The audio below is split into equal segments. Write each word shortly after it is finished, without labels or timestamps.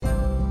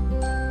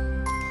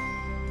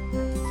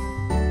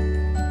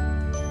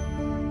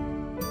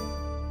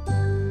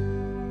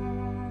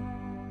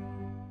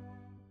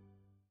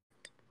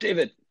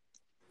David,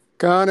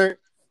 Connor,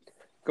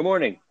 good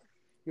morning.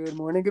 good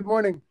morning, good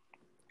morning.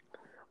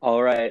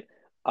 All right.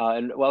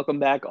 And welcome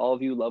back, all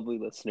of you lovely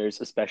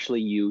listeners,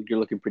 especially you. You're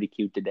looking pretty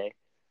cute today.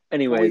 Oh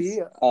Anyways,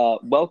 yeah.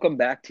 welcome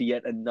back to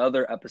yet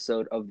another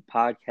episode of the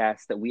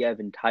podcast that we have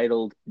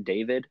entitled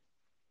David.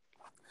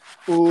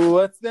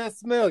 What's that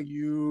smell?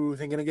 You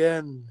thinking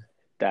again?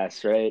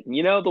 That's right.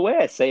 You know, the way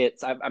I say it,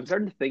 I'm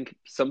starting to think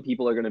some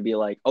people are going to be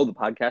like, oh, the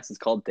podcast is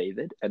called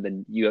David. And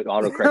then you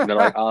autocorrect and they're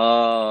like,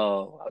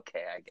 oh,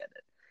 okay, I get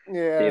it.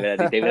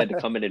 Yeah. David had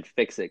to come in and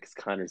fix it because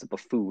Connor's a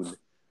buffoon.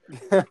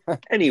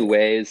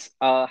 Anyways,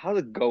 how's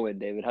it going,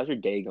 David? How's your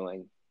day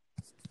going?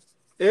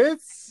 It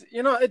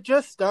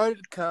just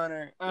started,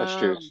 Connor. That's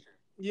true.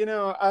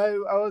 I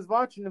was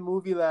watching a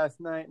movie last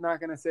night, not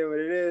gonna say what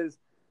it is.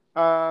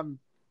 Um,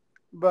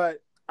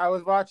 but I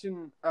was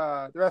watching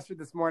the rest of it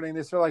this morning.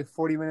 There's still like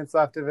 40 minutes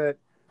left of it.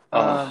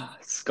 Um Oh,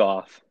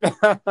 scoff.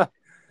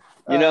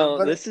 You know,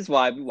 but this is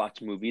why we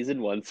watch movies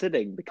in one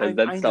sitting, because I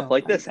then I stuff know,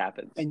 like this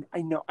happens.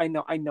 I know.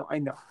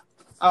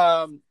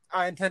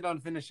 I intend on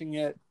finishing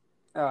it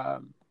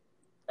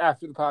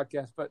after the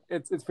podcast, but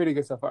it's pretty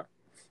good so far.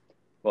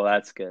 Well,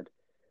 that's good.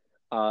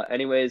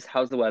 Anyways,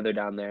 how's the weather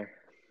down there?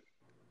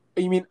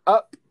 You mean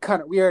up,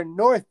 Connor? We are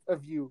north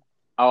of you.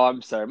 Oh,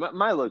 I'm sorry.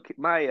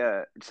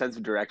 My sense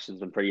of direction's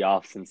been pretty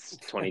off since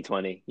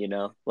 2020, you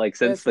know? Like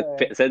That's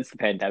since the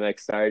pandemic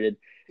started,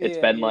 it's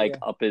yeah, been yeah, like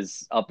yeah,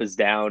 up is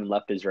down,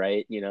 left is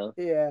right, you know?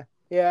 yeah,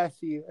 yeah. I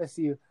see you. I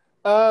see you.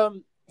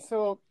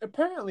 So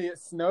apparently it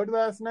snowed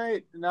last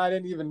night, and I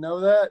didn't even know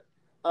that.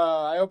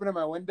 I opened up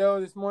my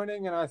window this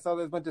morning, and I saw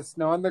there's a bunch of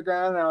snow on the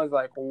ground, and I was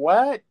like,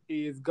 "What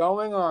is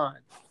going on?"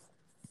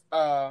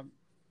 Um,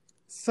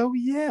 so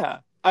yeah,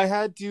 I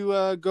had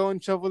to go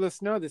and shovel the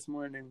snow this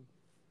morning.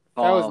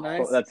 That was Oh,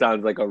 nice, that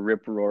sounds like a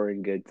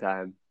rip-roaring good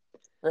time.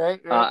 right?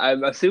 Right.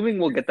 I'm assuming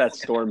we'll get that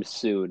storm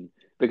soon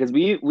because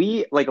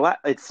we like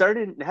it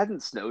started. It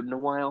hasn't snowed in a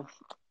while.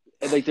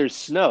 And, like there's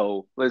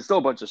snow, there's still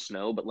a bunch of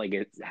snow, but like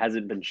it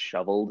hasn't been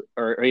shoveled,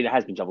 or I mean, it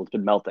has been shoveled. It's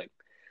been melting.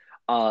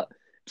 Uh,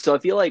 so I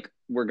feel like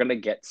we're gonna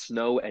get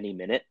snow any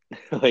minute.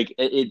 Like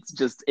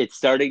it's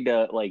starting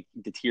to like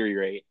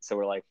deteriorate. So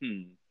we're like,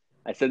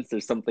 I sense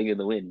there's something in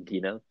the wind.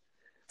 You know,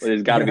 well,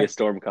 there's got to be Yeah. a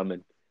storm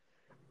coming.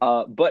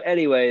 But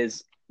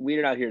anyways,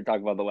 we're not here to talk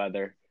about the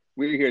weather.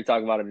 We're here to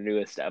talk about our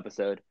newest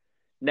episode.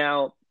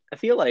 Now, I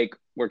feel like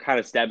we're kind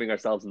of stabbing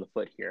ourselves in the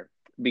foot here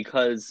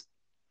because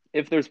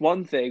if there's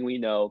one thing we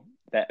know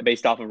that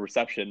based off of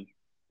reception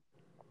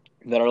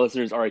that our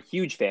listeners are a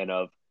huge fan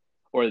of,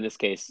 or in this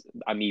case,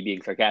 I'm me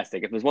being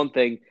sarcastic, if there's one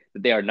thing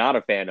that they are not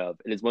a fan of,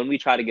 it is when we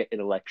try to get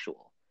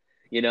intellectual.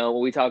 You know,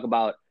 when we talk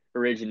about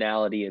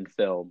originality in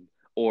film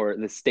or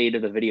the state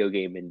of the video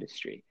game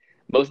industry,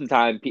 most of the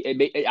time,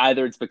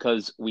 either it's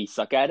because we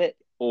suck at it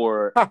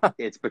or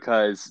it's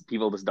because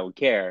people just don't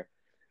care.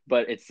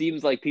 But it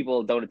seems like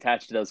people don't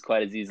attach to those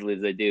quite as easily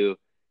as they do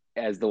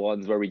as the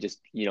ones where we just,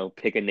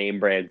 pick a name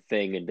brand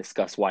thing and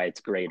discuss why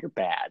it's great or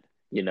bad,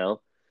 you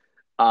know?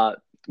 Uh,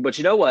 but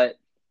you know what?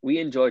 We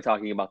enjoy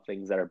talking about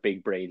things that are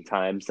big brain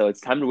time. So it's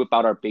time to whip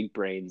out our big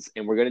brains,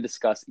 and we're going to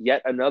discuss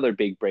yet another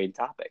big brain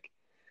topic.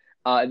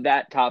 And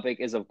that topic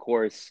is, of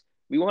course,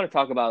 we want to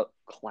talk about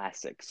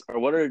classics, or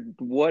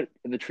what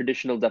the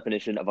traditional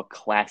definition of a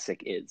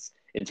classic is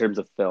in terms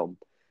of film.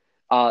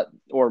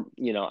 Or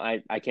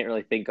I can't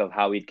really think of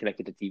how we'd connect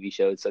it to TV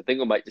shows, so I think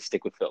we might just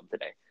stick with film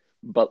today.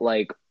 But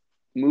like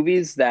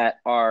movies that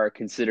are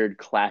considered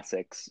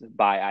classics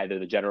by either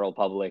the general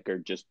public or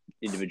just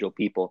individual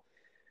people.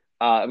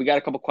 We got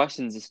a couple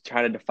questions just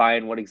trying to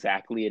define what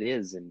exactly it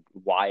is and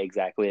why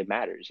exactly it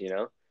matters, you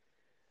know?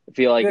 I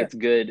feel like Yeah. it's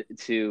good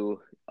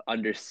to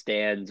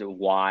understand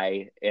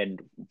why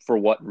and for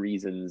what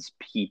reasons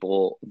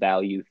people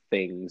value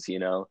things, you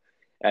know?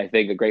 And I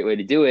think a great way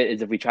to do it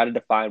is if we try to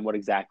define what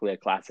exactly a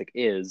classic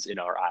is in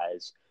our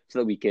eyes so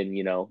that we can,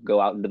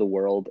 go out into the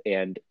world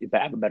and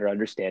have a better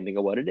understanding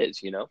of what it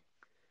is, you know?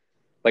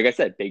 Like I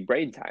said, big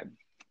brain time.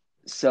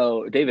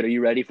 So, David, are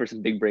you ready for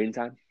some big brain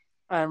time?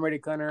 I'm ready,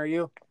 Connor. Are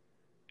you?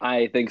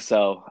 I think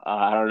so.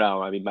 I don't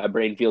know. I mean, my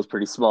brain feels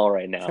pretty small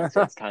right now,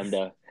 so it's time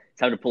to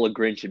pull a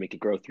Grinch and make it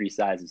grow three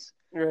sizes.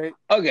 Right.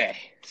 Okay,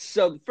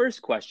 so the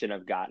first question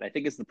I've got, I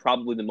think is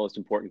probably the most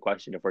important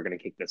question if we're going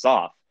to kick this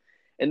off,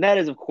 and that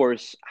is, of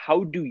course,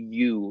 how do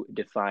you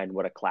define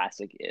what a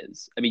classic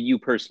is? I mean, you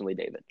personally,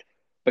 David,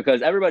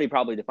 because everybody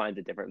probably defines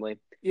it differently,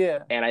 Yeah.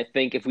 and I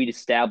think if we'd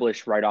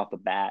establish right off the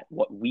bat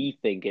what we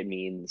think it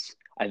means,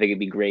 I think it'd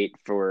be great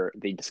for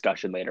the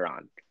discussion later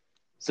on.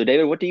 So,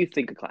 David, what do you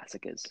think a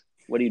classic is?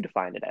 What do you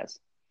define it as?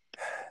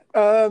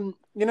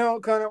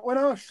 Connor, when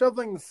I was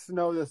shoveling the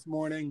snow this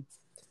morning,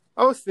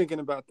 I was thinking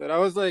about that. I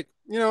was like,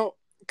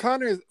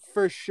 Connor's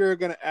for sure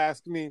gonna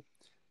ask me,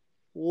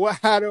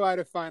 how do I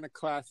define a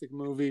classic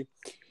movie?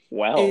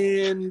 Well,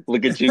 And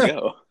look at you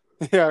go.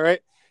 yeah,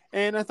 right.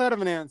 And I thought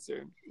of an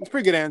answer. It's a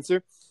pretty good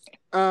answer.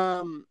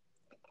 Um,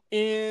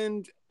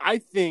 and I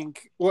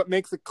think what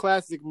makes a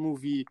classic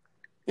movie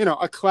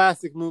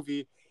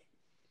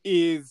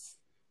is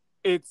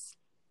its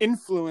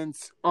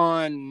influence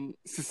on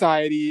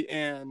society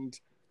and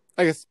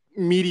I guess,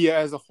 media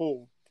as a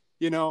whole.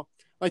 You know,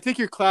 like take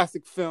your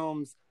classic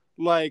films,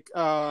 like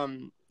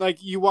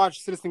you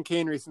watched Citizen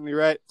Kane recently,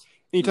 right?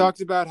 And you Mhm.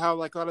 talked about how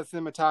like a lot of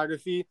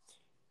cinematography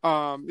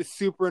is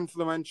super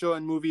influential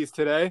in movies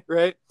today,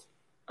 right?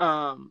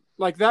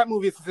 Like that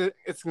movie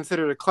it's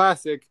considered a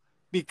classic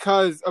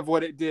because of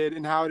what it did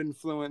and how it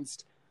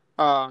influenced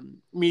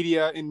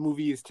media in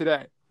movies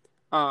today.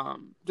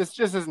 Just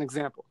as an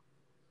example.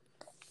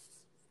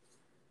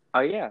 Oh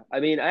yeah, I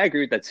mean, I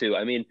agree with that too.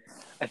 I mean,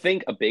 I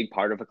think a big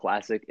part of a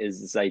classic is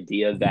this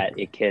idea that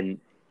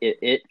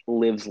it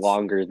lives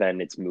longer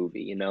than its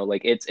movie. You know,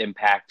 like its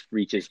impact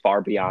reaches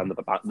far beyond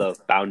the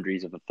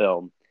boundaries of a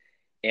film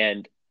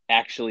and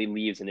actually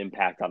leaves an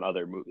impact on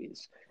other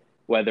movies,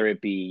 whether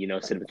it be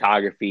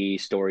cinematography,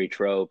 story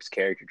tropes,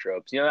 character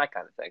tropes, that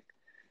kind of thing.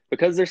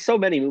 Because there's so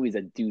many movies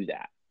that do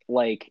that.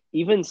 Like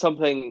even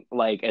something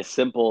like as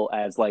simple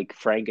as like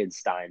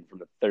Frankenstein from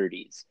the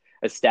 30s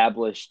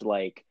established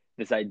like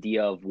this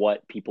idea of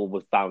what people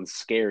would found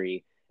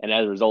scary, and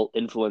as a result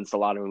influenced a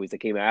lot of movies that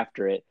came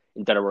after it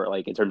instead of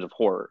like in terms of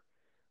horror.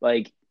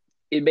 Like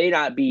it may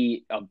not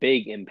be a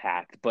big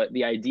impact, but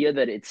the idea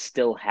that it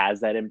still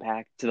has that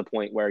impact to the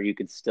point where you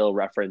could still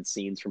reference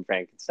scenes from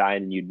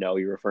Frankenstein and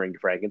you're referring to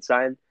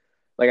Frankenstein,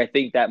 like I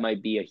think that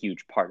might be a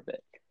huge part of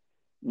it.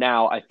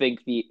 Now, I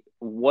think the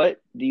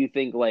what do you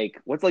think like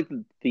what's like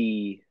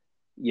the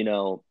you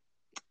know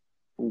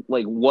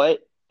like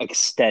what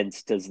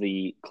extent does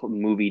the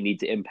movie need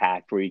to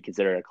impact where you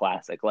consider it a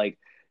classic? Like,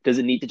 does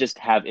it need to just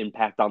have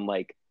impact on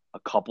like a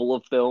couple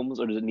of films,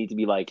 or does it need to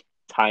be like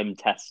time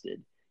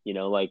tested?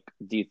 Like,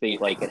 do you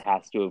think like it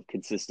has to have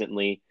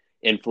consistently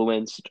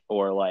influenced,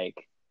 or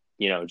like,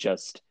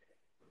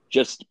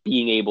 just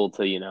being able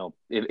to,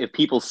 if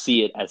people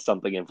see it as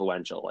something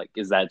influential, like,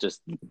 is that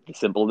just the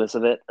simpleness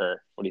of it,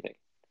 or what do you think?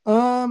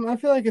 I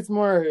feel like it's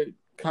more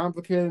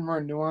complicated,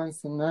 more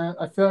nuanced than that.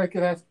 I feel like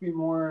it has to be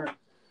more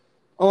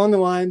along the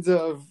lines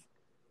of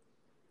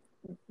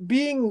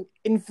being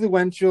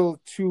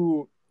influential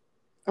to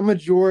a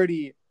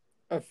majority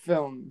of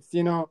films,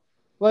 you know?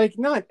 Like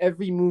not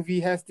every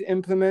movie has to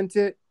implement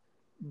it,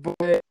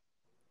 but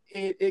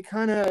it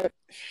kind of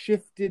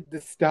shifted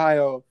the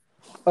style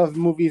of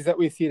movies that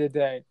we see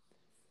today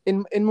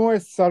in more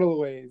subtle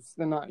ways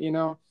than not, you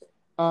know?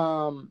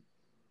 Um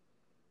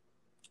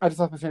I just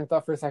lost my train of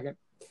thought for a second.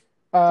 It's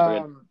all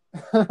good.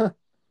 Um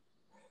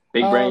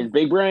Big brain, um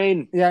big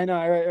brain. yeah, I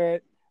know,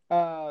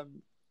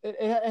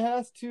 it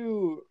has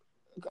to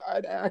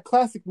a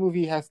classic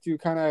movie has to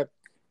kind of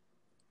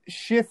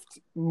shift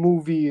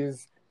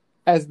movies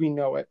as we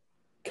know it,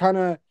 kind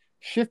of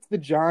shift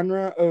the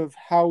genre of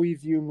how we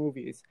view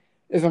movies.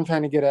 Is what I'm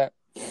trying to get at.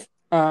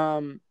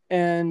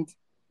 And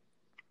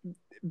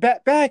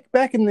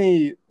back in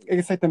the I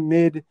guess like the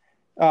mid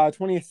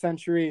 20th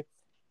century,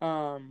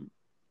 um,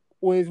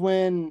 was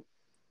when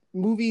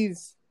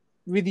movies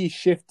really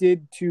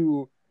shifted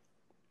to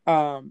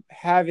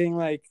having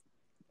like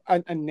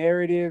a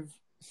narrative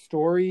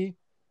story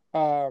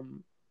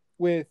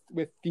with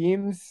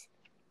themes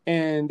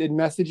and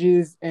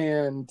messages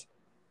and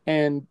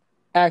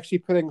actually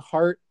putting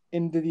heart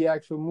into the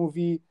actual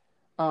movie.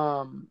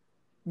 Um,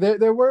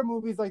 there were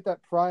movies like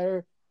that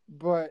prior,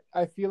 but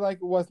I feel like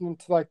it wasn't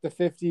until like the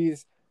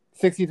 50s,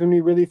 60s when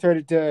we really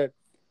started to,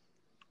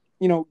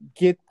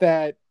 get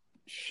that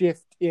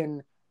shift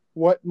in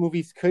what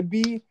movies could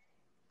be.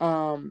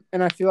 And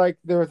I feel like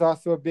there was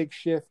also a big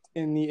shift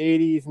in the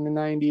 80s and the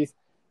 90s.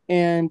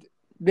 And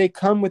they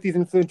come with these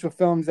influential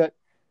films that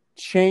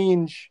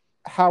change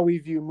how we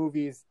view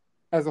movies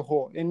as a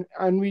whole. And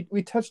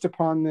we touched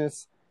upon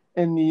this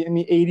in the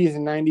 80s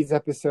and 90s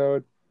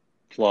episode.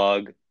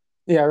 Plug.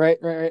 Yeah, right.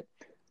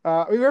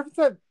 We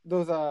referenced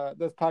those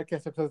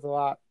podcast episodes a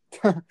lot.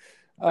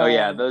 Oh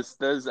yeah, um, those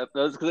 'cause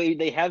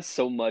they have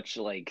so much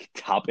like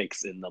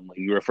topics in them. Like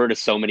you refer to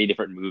so many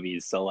different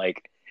movies. So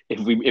like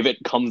if it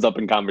comes up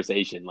in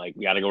conversation, like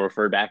we got to go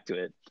refer back to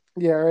it.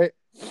 yeah, right.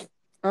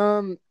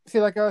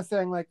 See, like I was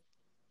saying, like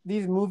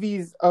these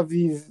movies of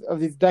these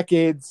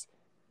decades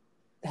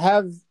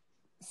have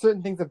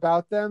certain things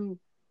about them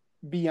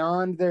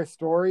beyond their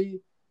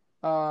story,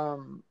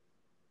 um,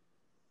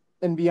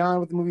 and beyond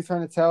what the movie's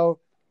trying to tell,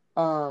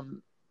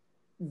 um,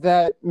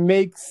 that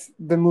makes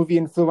the movie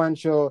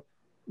influential.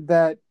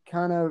 That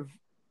kind of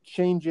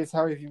changes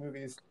how we view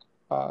movies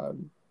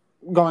um,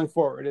 going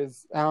forward.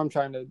 Is how I'm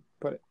trying to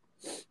put it.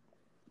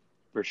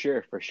 For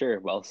sure, for sure.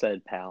 Well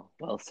said, pal.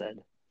 Well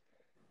said.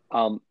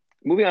 Um,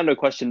 Moving on to a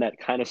question that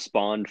kind of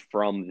spawned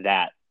from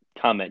that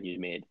comment you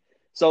made.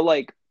 So,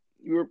 like,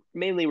 you were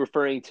mainly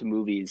referring to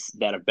movies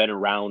that have been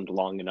around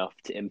long enough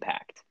to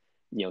impact,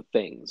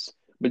 things.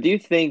 But do you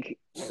think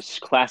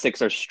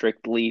classics are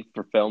strictly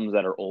for films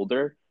that are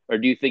older, or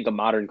do you think a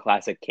modern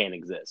classic can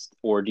exist,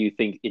 or do you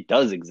think it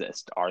does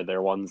exist? Are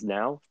there ones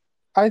now?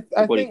 I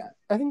I Like, what do you think think?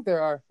 I think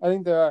there are. I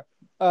think there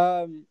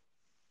are.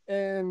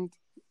 And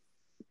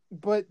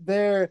but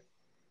there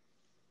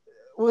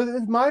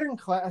with modern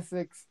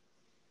classics,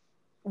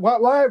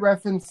 why I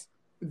reference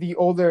the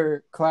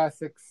older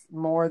classics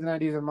more than I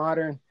do the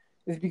modern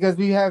is because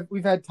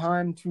we've had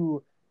time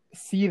to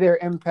see their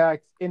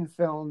impact in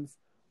films,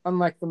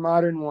 unlike the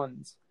modern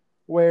ones,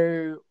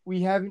 where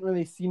we haven't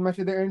really seen much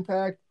of their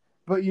impact,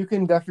 but you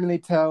can definitely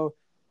tell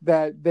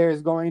that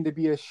there's going to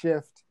be a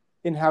shift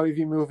in how we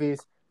view movies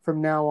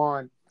from now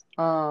on.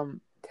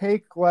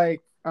 Take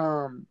like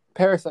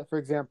Parasite, for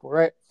example,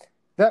 right?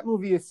 That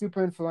movie is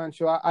super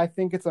influential. I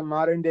think it's a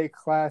modern day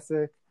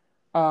classic.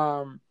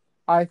 Um,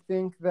 I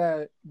think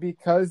that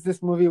because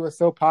this movie was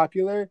so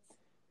popular,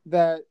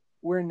 that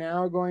we're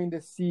now going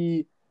to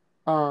see,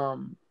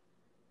 um,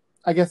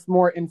 I guess,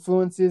 more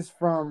influences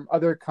from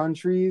other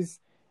countries,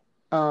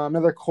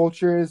 other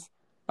cultures,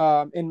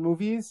 in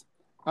movies.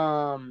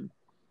 Um,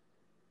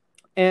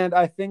 and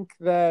I think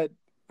that,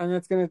 and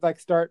it's going to like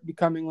start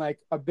becoming like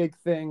a big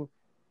thing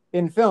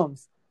in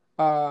films.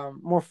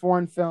 More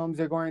foreign films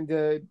are going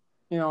to,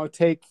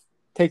 take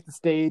the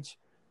stage.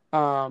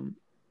 Um,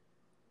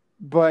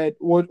 but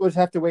we'll just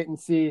have to wait and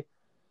see.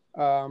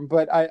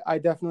 But I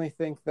definitely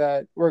think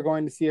that we're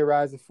going to see a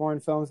rise of foreign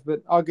films,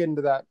 but I'll get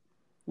into that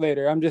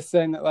later. I'm just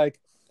saying that, like,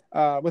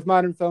 with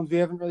modern films, we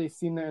haven't really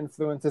seen their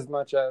influence as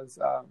much as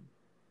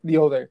the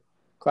older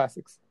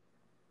classics.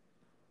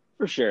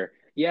 For sure.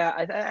 Yeah,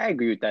 I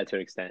agree with that to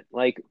an extent.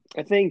 Like,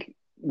 I think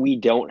we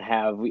don't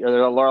have,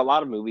 there are a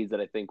lot of movies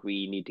that I think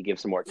we need to give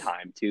some more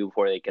time to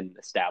before they can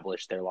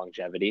establish their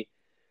longevity.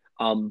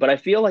 But I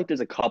feel like there's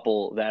a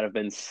couple that have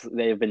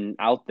been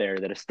out there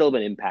that have still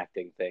been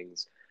impacting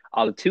things.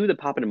 The two that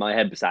pop into my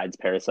head besides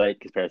Parasite,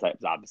 because Parasite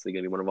is obviously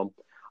going to be one of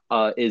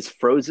them, is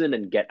Frozen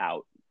and Get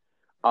Out.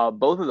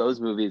 Both of those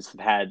movies have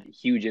had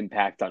huge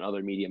impact on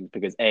other mediums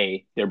because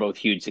A, they're both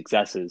huge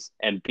successes,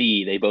 and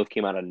B, they both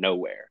came out of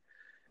nowhere.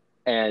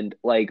 And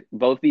like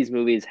both these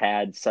movies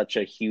had such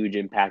a huge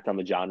impact on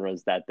the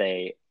genres that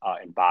they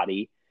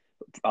embody.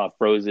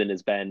 Frozen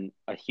has been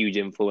a huge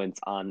influence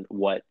on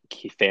what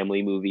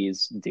family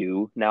movies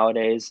do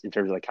nowadays in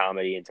terms of the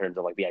comedy, in terms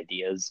of like the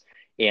ideas,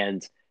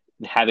 and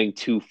having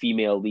two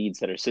female leads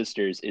that are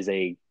sisters is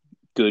a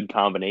good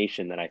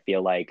combination that I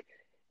feel like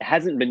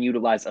hasn't been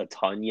utilized a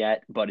ton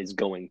yet, but is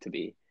going to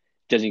be,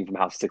 judging from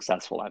how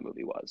successful that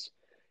movie was.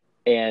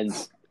 And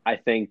I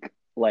think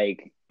and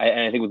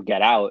I think with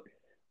Get Out,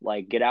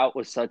 like Get Out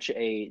was such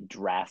a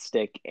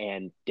drastic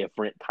and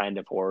different kind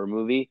of horror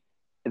movie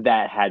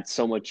that had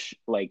so much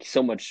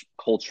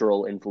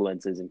cultural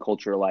influences and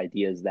cultural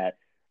ideas that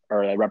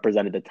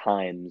represented the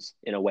times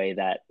in a way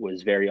that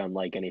was very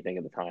unlike anything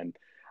at the time.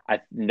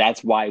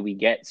 That's why we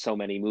get so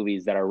many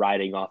movies that are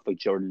riding off the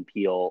Jordan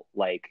Peele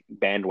like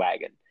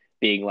bandwagon,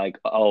 being like,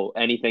 oh,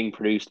 anything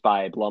produced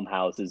by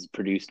Blumhouse is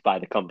produced by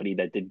the company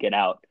that did Get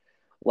Out.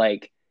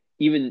 Like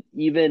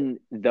even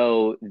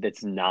though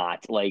that's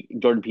not like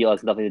Jordan Peele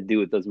has nothing to do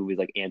with those movies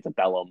like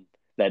Antebellum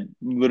that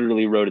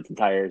literally wrote its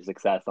entire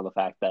success on the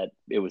fact that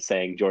it was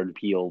saying Jordan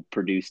Peele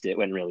produced it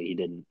when really he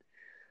didn't.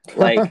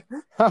 Like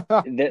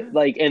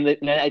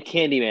that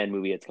Candyman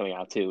movie that's coming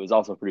out too is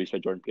also produced by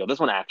Jordan Peele. This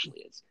one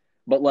actually is,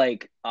 but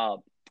like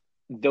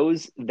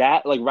those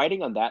that like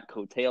writing on that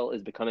coattail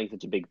is becoming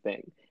such a big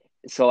thing.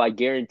 So I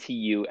guarantee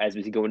you, as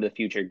we go into the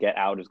future, Get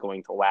Out is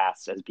going to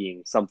last as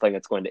being something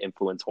that's going to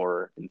influence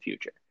horror in the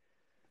future.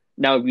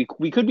 Now we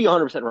could be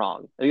 100%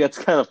 wrong. I think that's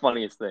kind of the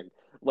funniest thing.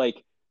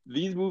 Like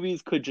these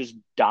movies could just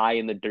die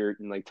in the dirt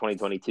in like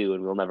 2022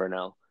 and we'll never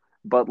know.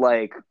 But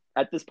like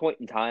at this point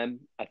in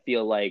time, I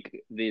feel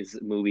like these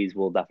movies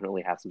will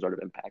definitely have some sort of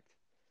impact.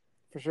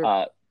 For sure.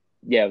 Uh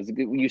yeah, it was a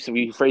good,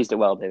 you phrased it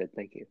well, David.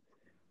 Thank you.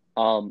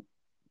 Um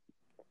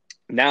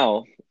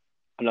Now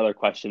another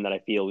question that I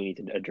feel we need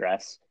to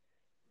address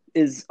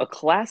is a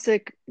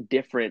classic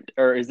different,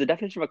 or is the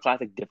definition of a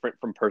classic different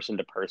from person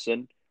to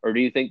person, or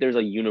do you think there's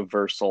a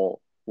universal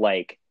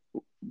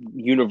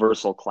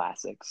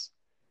classics?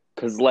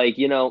 Because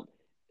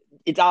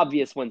it's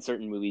obvious when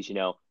certain movies,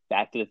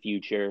 Back to the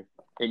Future,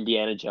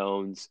 Indiana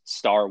Jones,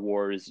 Star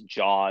Wars,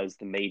 Jaws,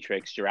 The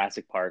Matrix,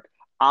 Jurassic Park,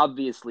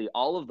 obviously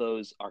all of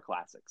those are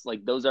classics.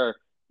 Like those are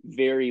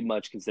very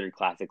much considered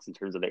classics in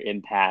terms of their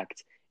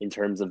impact, in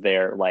terms of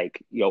their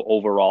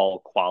overall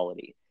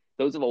quality.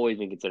 Those have always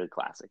been considered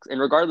classics.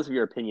 And regardless of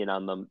your opinion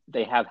on them,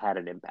 they have had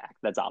an impact.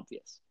 That's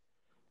obvious.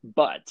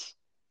 But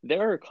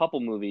there are a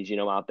couple movies,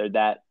 out there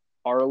that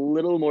are a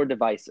little more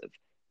divisive.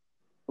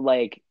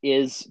 Like,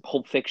 is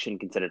Pulp Fiction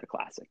considered a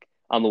classic?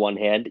 On the one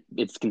hand,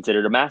 it's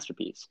considered a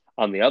masterpiece.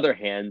 On the other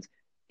hand,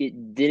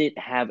 it didn't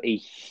have a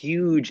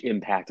huge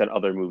impact on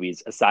other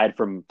movies aside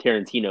from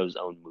Tarantino's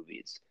own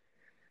movies.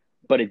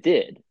 But it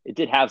did. It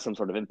did have some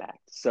sort of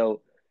impact.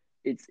 So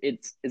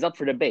it's up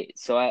for debate.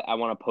 So I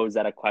want to pose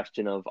that a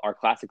question of, are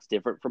classics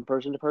different from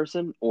person to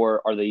person,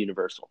 or are they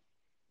universal?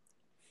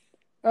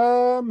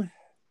 Um,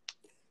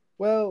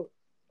 well,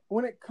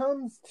 when it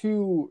comes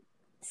to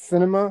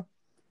cinema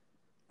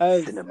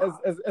Cinema.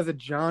 as a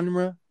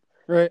genre,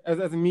 right? As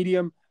a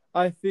medium,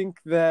 I think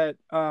that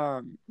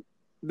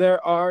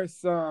there are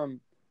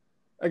some,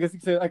 I guess you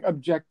could say, like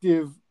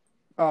objective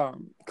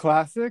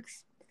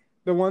classics,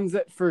 the ones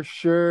that for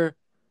sure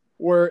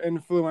were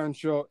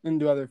influential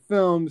into other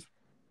films.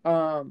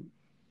 Um,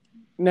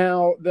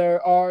 Now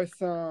there are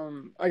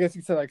some, I guess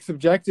you could say, like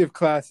subjective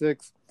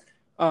classics,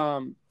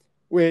 um,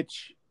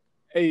 which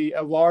a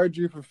large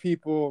group of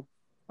people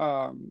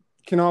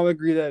can all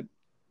agree that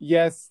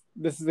yes,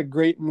 this is a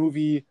great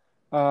movie.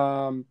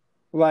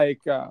 Like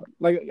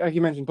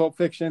you mentioned, Pulp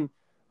Fiction.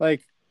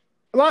 Like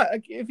a lot.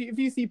 Like, if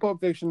you see Pulp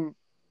Fiction,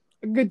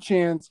 a good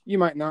chance you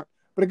might not,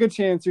 but a good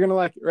chance you're gonna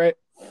like it, right?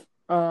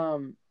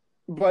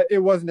 But it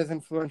wasn't as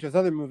influential as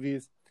other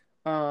movies.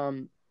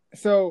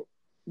 So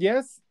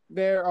yes,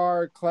 there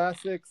are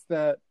classics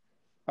that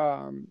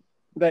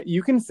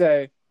you can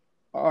say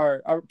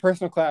are a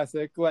personal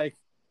classic. Like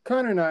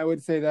Connor and I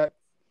would say that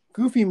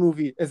Goofy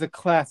movie is a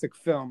classic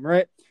film,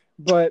 right?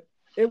 But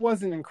it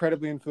wasn't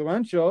incredibly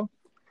influential,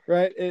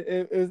 right?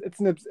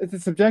 It's a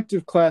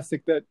subjective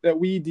classic that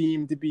we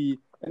deem to be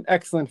an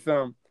excellent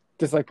film,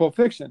 just like Pulp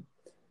Fiction,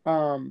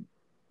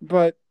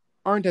 but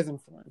aren't as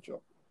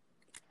influential.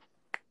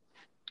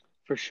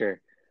 For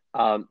sure.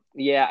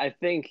 Yeah, I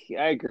think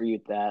I agree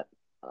with that.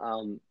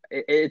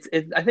 It's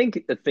I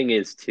think the thing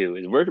is too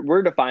is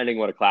we're defining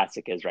what a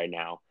classic is right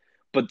now,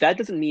 but that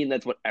doesn't mean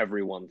that's what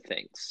everyone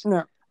thinks.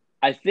 No,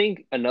 I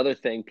think another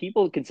thing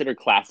people consider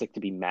classic to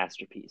be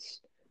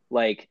masterpiece.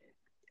 Like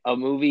a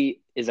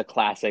movie is a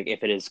classic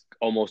if it is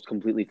almost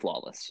completely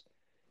flawless.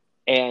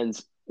 And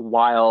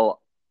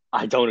while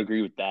I don't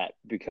agree with that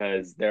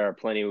because there are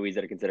plenty of movies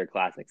that are considered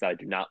classics that I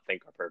do not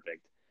think are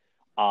perfect,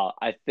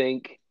 I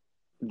think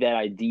that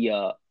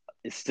idea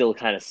is still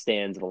kind of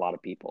stands with a lot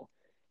of people.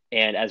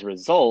 And as a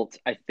result,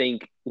 I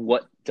think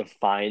what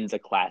defines a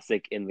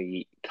classic in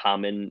the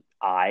common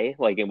eye,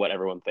 like in what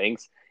everyone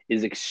thinks,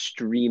 is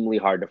extremely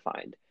hard to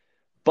find.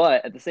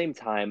 But at the same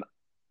time,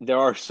 there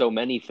are so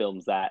many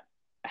films that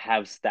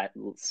have that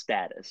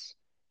status,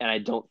 and I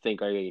don't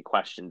think are going to get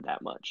questioned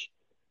that much.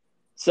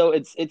 So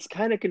it's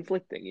kind of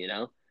conflicting, you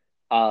know.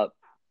 Uh,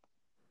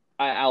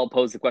 I'll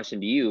pose the question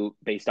to you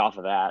based off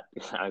of that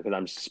because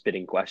I'm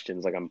spitting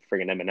questions like I'm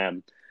friggin'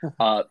 Eminem.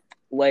 Uh,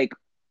 like,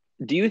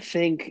 do you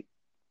think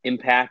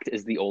impact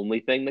is the only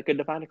thing that could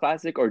define a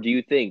classic, or do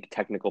you think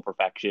technical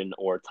perfection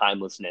or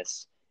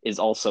timelessness is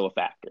also a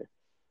factor?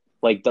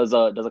 Like, does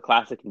a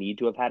classic need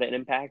to have had an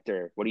impact,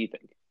 or what do you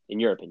think? In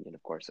your opinion,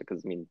 of course,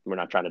 because I mean, we're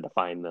not trying to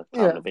define the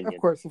common yeah, of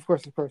opinion. course, of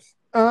course, of course.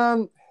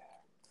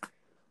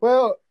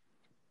 Well,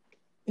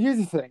 here's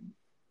the thing.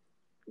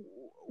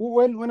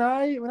 When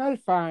I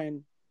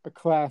define a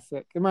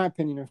classic, in my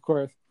opinion, of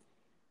course,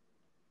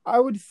 I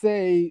would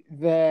say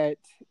that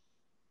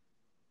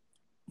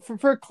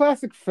for a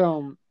classic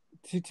film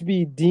to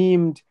be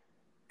deemed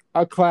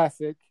a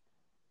classic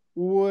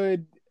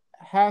would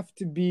have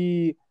to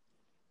be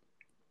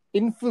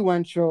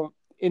influential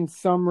in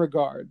some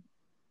regard.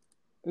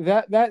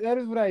 That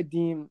is what I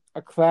deem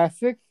a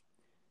classic.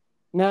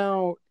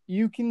 Now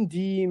you can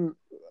deem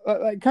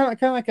like kind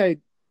of like I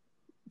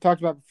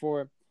talked about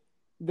before.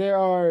 There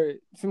are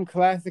some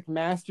classic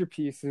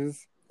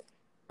masterpieces.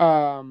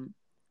 Um,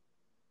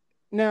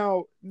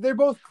 Now they're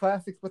both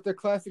classics, but they're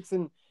classics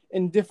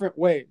in different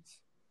ways.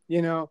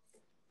 You know,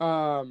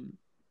 are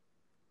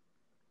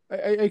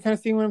you kind of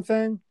seeing what I'm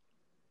saying?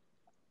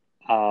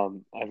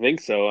 I think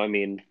so. I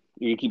mean,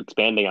 you keep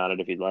expanding on it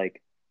if you'd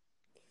like.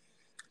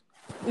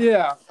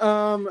 Yeah.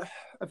 I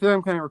feel like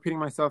I'm kind of repeating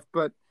myself,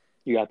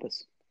 You got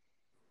this.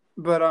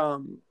 but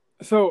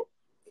so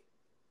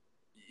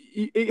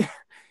it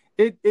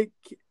it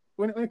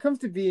when it comes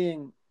to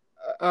being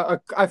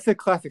I've said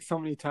classic so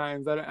many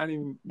times. I don't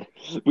even.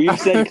 We've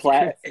said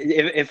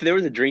if there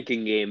was a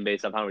drinking game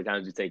based off how many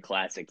times we say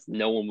classics,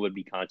 no one would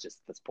be conscious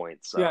at this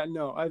point. So Yeah,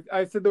 no,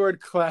 I've said the word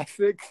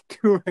classic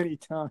too many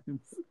times.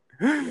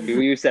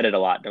 we've said it a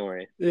lot. Don't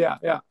worry. Yeah,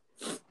 yeah.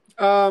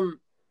 Um,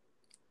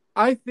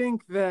 I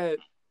think that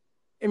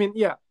I mean,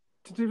 yeah.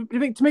 To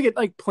make it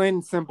like plain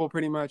and simple,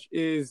 pretty much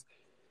is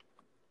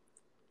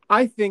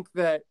I think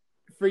that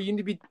for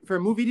a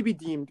movie to be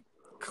deemed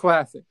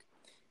classic,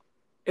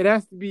 it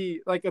has to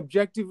be like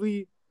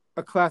objectively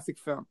a classic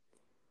film.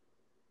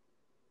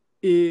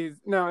 Is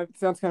now it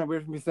sounds kind of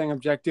weird for me saying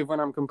objective when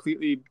I'm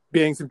completely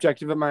being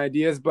subjective of my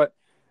ideas, but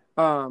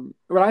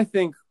what I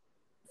think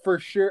for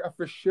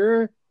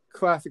sure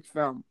classic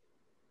film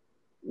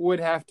would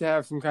have to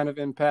have some kind of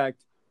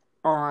impact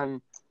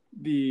on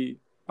the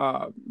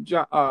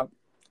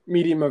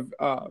medium of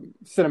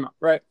cinema,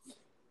 right?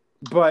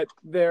 But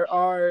there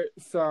are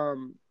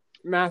some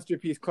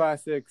masterpiece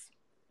classics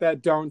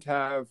that don't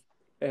have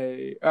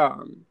a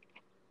that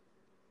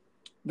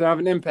have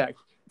an impact.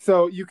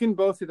 So you can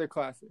both say they're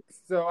classics.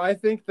 So I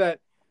think that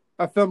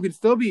a film can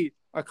still be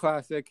a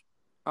classic,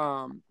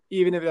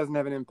 even if it doesn't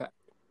have an impact,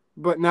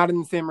 but not in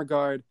the same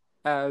regard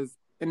as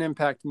an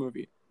impact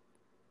movie.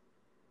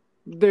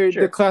 They're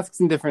Sure. classics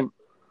in different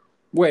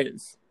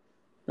ways,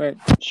 right?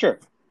 Sure.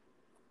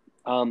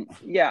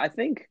 Yeah, I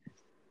think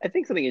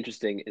something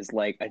interesting is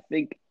like I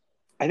think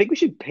we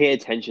should pay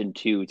attention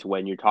to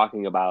when you're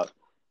talking about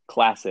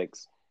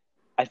classics.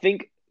 I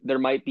think there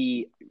might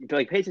be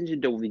like pay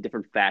attention to the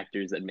different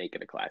factors that make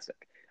it a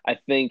classic. I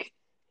think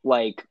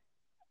like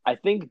I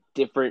think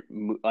different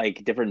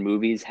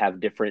movies have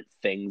different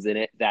things in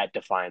it that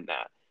define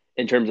that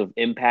in terms of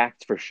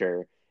impact for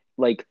sure.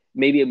 Like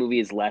maybe a movie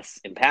is less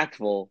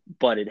impactful,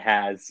 but it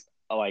has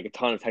like a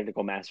ton of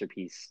technical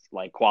masterpiece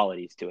like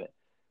qualities to it.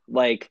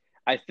 Like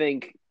I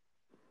think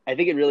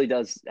it really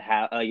does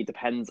have like it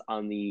depends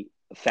on the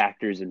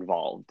factors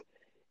involved.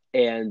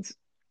 And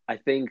I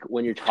think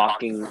when you're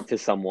talking to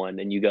someone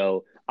and you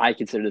go, I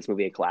consider this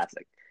movie a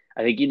classic,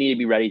 I think you need to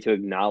be ready to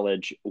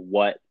acknowledge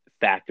what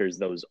factors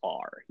those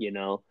are, you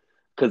know?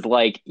 Because,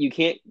 like, you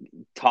can't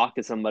talk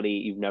to somebody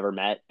you've never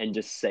met and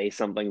just say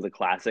something's a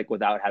classic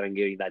without having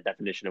given that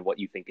definition of what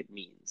you think it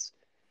means.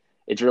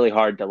 It's really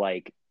hard to,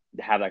 like,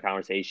 have that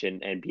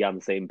conversation and be on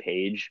the same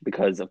page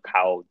because of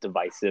how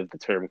divisive the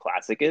term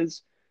classic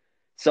is.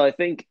 So I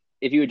think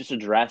if you would just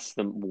address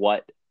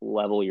what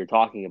level you're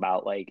talking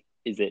about, like,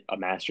 is it a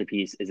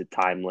masterpiece? Is it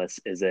timeless?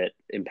 Is it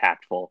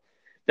impactful?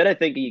 Then I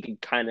think you can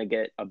kind of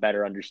get a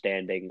better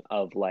understanding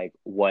of like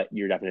what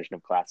your definition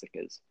of classic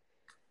is.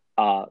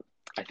 Uh,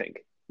 I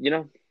think, you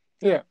know,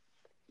 Yeah.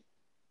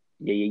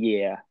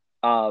 yeah.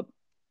 Uh,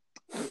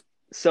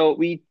 so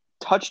we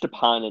touched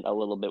upon it a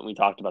little bit when we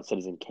talked about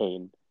Citizen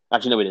Kane.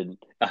 Actually, no, we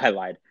didn't. I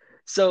lied.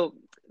 So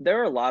there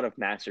are a lot of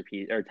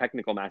masterpiece or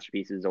technical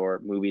masterpieces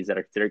or movies that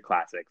are considered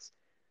classics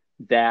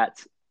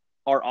that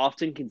are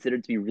often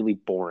considered to be really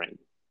boring.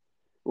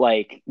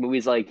 Like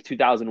movies like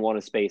 2001: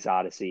 A Space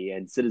Odyssey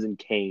and Citizen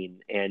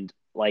Kane and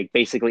like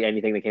basically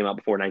anything that came out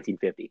before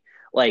 1950.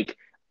 Like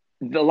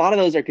a lot of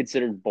those are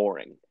considered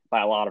boring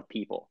by a lot of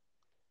people.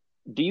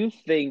 Do you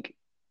think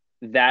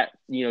do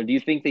you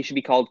think they should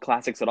be called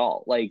classics at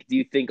all? Like, do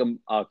you think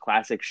a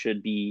classic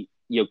should be,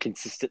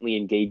 consistently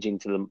engaging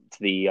to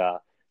the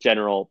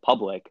general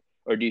public,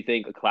 or do you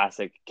think a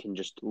classic can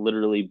just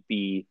literally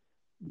be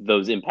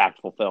those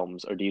impactful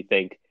films, or do you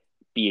think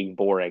being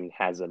boring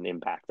has an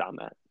impact on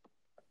that?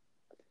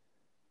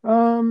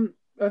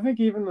 I think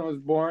even those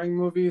boring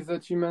movies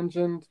that you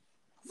mentioned,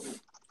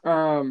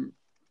 um,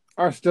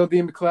 are still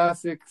deemed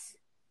classics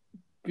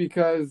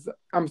because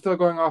I'm still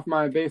going off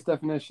my base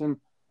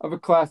definition of a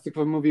classic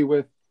of a movie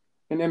with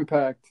an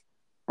impact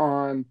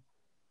on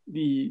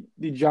the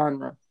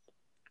genre,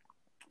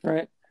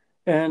 right?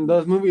 And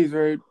those movies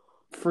are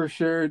for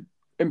sure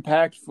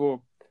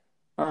impactful,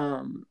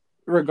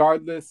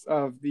 regardless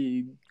of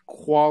the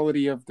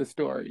quality of the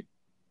story.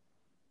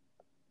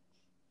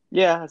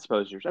 Yeah, I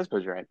suppose you're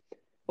right.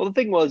 Well, the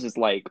thing is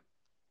like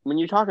when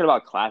you're talking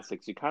about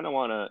classics, you kind of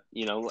want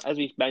to, as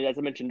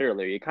I mentioned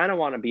earlier, you kind of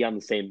want to be on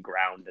the same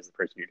ground as the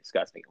person you're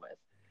discussing it with.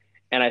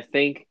 And I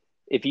think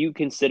if you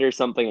consider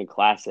something a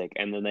classic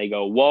and then they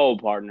go, "Whoa,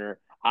 partner,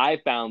 I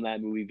found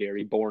that movie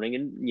very boring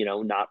and,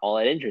 not all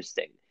that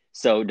interesting."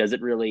 So is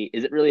it really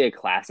a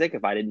classic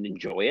if I didn't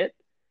enjoy it?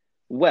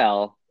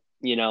 Well,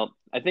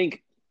 I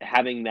think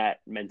having that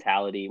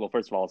mentality, well,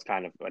 first of all, it's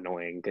kind of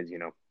annoying because,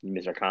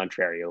 Mr.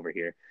 Contrary over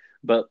here.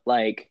 But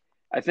like,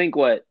 I think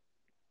what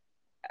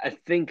I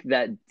think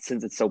that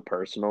since it's so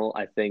personal,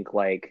 I think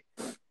like,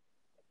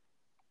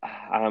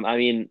 I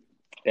mean,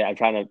 yeah, I'm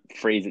trying to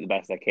phrase it the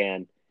best I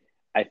can.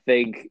 I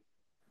think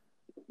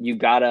you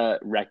gotta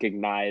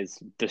recognize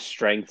the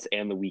strengths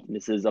and the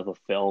weaknesses of a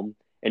film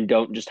and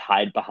don't just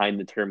hide behind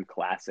the term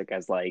classic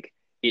as like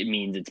it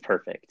means it's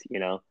perfect,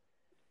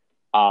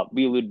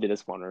 we alluded to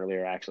this one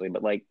earlier actually,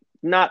 but like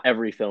not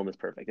every film is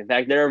perfect. In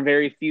fact, there are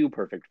very few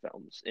perfect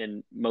films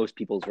in most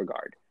people's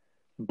regard.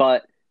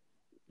 But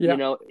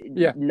Yeah,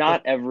 yeah,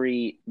 not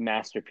every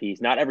masterpiece,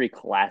 not every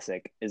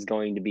classic is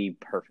going to be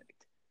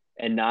perfect.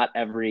 And not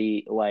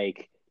every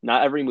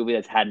movie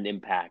that's had an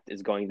impact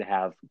is going to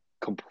have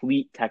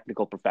complete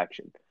technical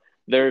perfection.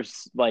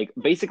 There's like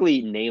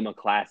basically name a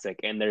classic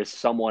and there's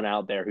someone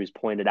out there who's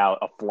pointed out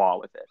a flaw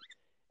with it.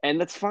 And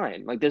that's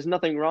fine. Like there's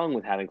nothing wrong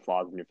with having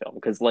flaws in your film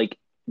because like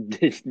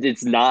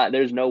it's not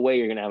there's no way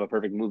you're going to have a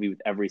perfect movie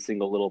with every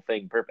single little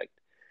thing perfect.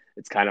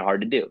 It's kind of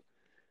hard to do.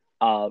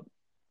 Uh,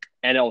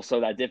 and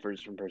also that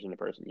differs from person to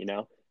person.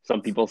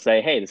 Some people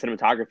say, "Hey, the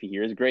cinematography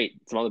here is great."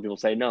 Some other people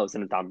say, "No,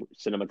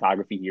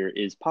 cinematography here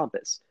is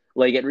pompous."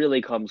 Like it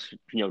really comes,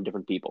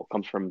 different people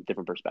comes from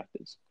different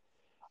perspectives.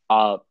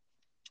 Uh,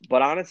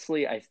 but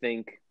honestly, I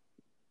think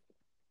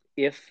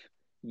if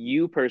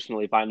you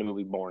personally find a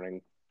movie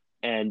boring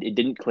and it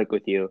didn't click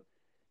with you,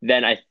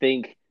 then I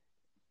think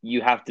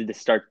you have to just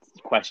start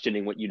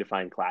questioning what you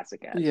define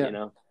classic as.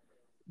 yeah,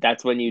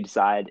 That's when you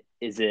decide: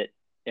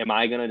 am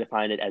I going to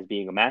define it as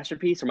being a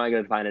masterpiece, or am I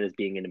going to define it as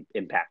being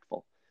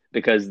impactful?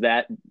 Because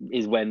that's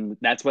when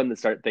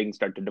things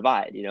start to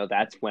divide.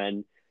 That's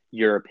when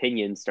your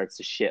opinion starts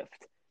to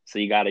shift. So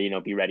you got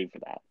to be ready for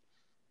that.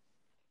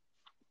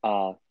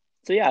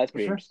 So yeah, that's for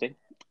pretty sure. interesting.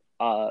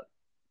 Uh,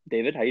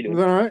 David, how you Is doing?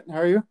 that all right? How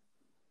are you?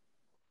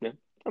 Yeah,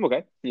 I'm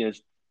okay.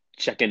 Just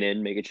checking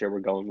in, making sure we're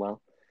going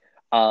well.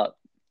 Uh,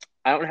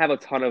 I don't have a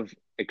ton of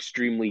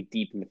extremely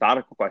deep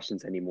methodical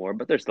questions anymore,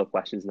 but there's still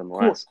questions Cool.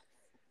 nonetheless.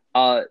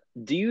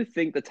 Do you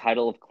think the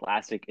title of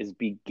classic is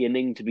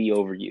beginning to be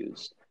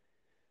overused?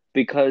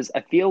 Because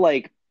I feel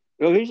like,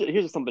 well,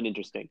 here's something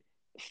interesting.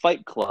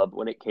 Fight Club,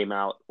 when it came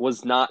out,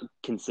 was not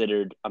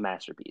considered a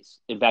masterpiece.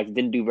 In fact, it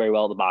didn't do very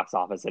well at the box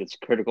office, and its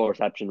critical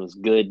reception was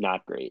good,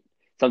 not great.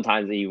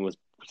 Sometimes it even was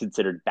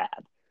considered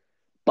bad.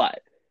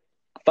 But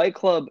Fight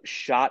Club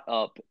shot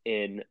up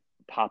in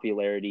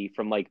popularity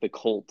from like the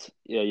cult,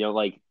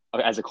 like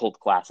as a cult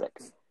classic.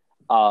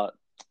 Uh,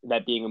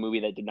 that being a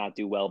movie that did not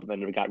do well, but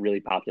then it got really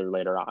popular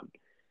later on.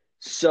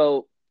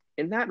 So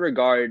in that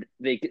regard,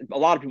 a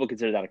lot of people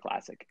consider that a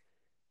classic.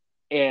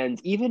 And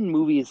even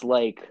movies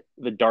like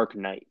The Dark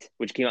Knight,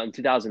 which came out in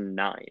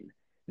 2009,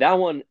 that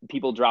one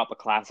people drop a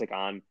classic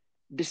on,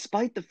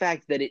 despite the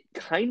fact that it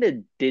kind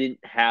of didn't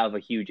have a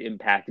huge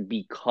impact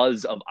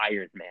because of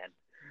Iron Man.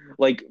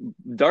 Like,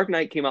 Dark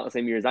Knight came out the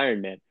same year as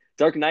Iron Man.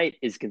 Dark Knight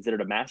is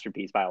considered a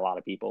masterpiece by a lot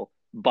of people.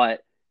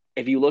 But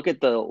if you look at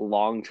the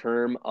long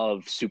term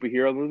of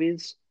superhero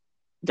movies,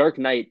 Dark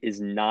Knight is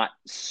not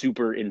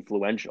super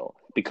influential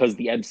because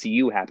the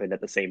MCU happened at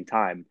the same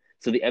time.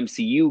 So the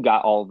MCU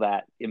got all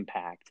that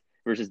impact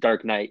versus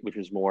Dark Knight, which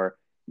was more,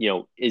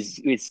 is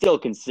it's still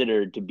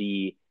considered to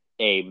be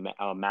a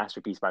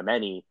masterpiece by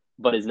many,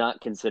 but is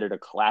not considered a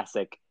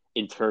classic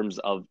in terms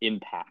of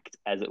impact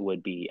as it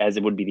would be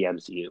the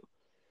MCU.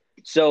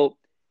 So,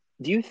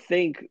 do you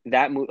think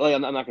that movie? Like,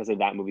 I'm not going to say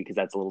that movie because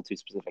that's a little too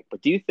specific.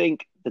 But do you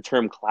think the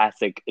term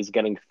classic is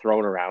getting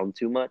thrown around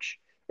too much,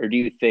 or do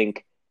you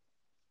think,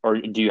 or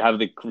do you have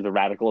the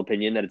radical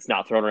opinion that it's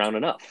not thrown around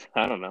enough?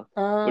 I don't know.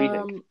 What do you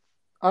think?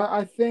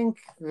 I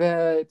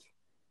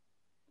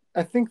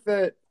think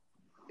that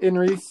in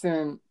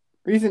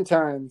recent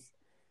times,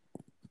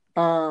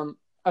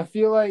 I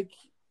feel like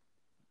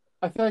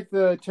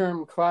the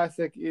term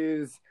classic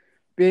is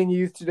being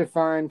used to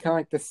define kind of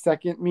like the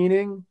second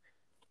meaning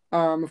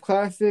of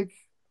classic,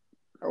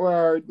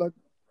 or like,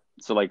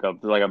 so like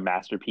a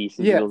masterpiece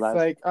in yes, people's eyes?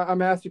 like a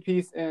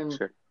masterpiece in,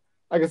 Sure.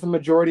 I guess, a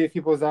majority of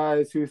people's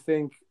eyes who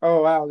think,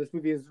 oh wow, this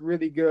movie is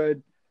really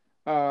good.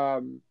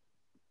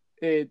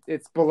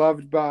 It's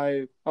beloved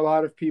by a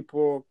lot of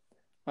people,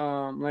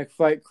 like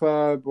Fight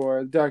Club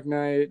or Dark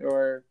Knight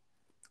or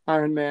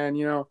Iron Man.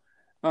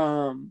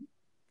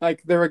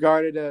 Like they're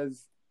regarded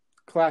as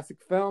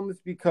classic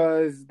films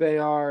because they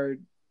are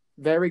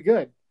very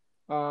good.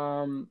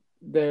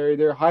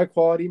 They're high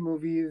quality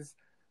movies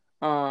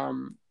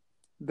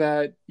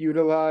that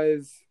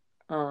utilize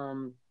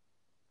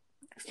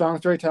strong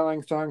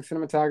storytelling, strong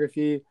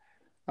cinematography,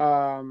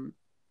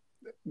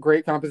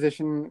 great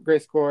composition,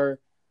 great score,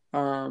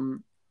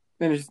 and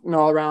it's just an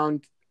all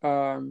around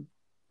a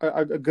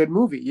good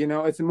movie.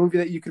 It's a movie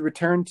that you could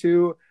return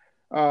to,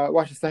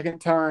 watch a second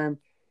time,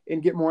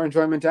 and get more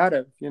enjoyment out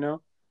of.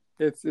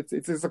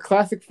 It's a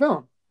classic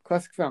film.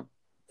 Classic film.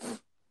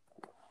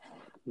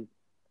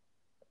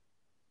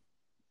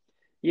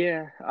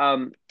 Yeah.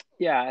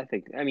 Yeah.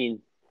 I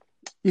mean,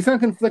 You sound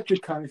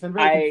conflicted, Con. You sound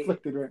very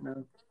conflicted right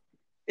now.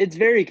 it's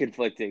very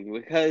conflicting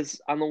because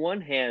on the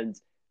one hand,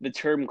 the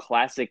term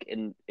classic,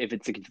 and if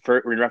it's in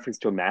reference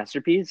to a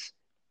masterpiece,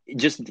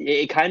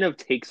 it kind of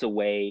takes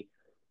away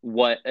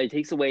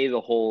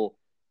the whole,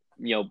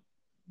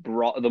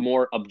 the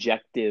more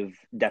objective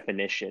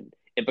definition.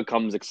 It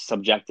becomes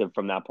subjective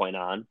from that point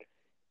on,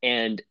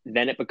 and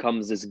then it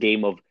becomes this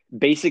game of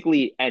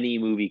basically any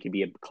movie can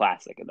be a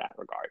classic in that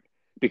regard.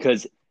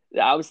 Because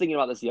I was thinking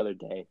about this the other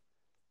day.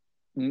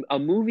 A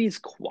movie's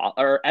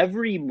or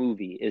every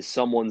movie is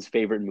someone's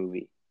favorite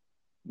movie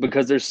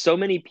because there's so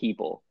many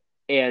people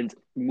and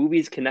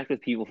movies connect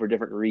with people for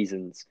different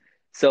reasons.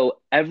 So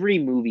every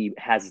movie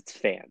has its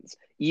fans,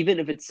 even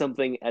if it's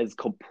something as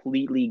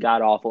completely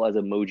god awful as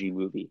Emoji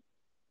Movie.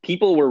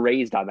 People were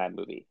raised on that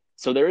movie.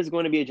 So there is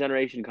going to be a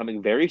generation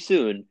coming very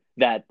soon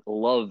that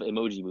love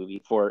Emoji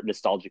Movie for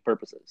nostalgic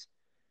purposes.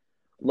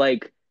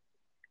 Like,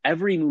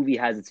 every movie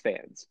has its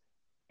fans.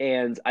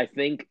 And I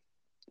think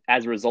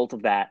as a result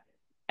of that,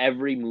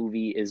 every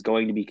movie is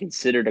going to be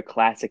considered a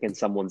classic in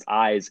someone's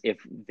eyes if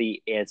the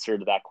answer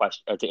to that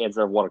question, or to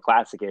answer what a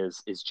classic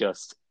is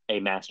just a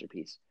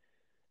masterpiece.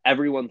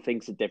 Everyone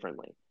thinks it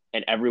differently,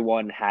 and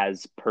everyone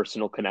has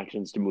personal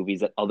connections to movies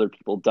that other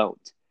people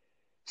don't.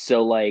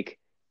 So, like,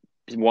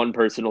 one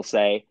person will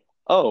say,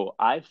 "Oh,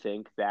 I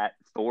think that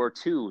Thor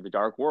 2: The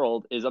Dark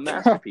World is a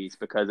masterpiece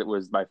because it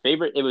was my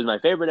favorite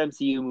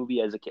MCU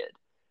movie as a kid."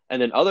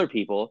 And then other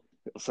people,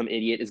 some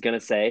idiot is going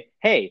to say,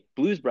 "Hey,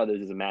 Blues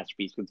Brothers is a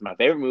masterpiece because it's my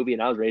favorite movie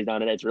and I was raised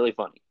on it. It's really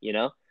funny."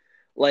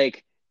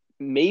 Like,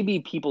 maybe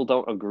people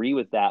don't agree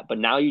with that, but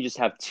now you just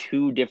have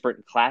two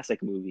different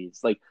classic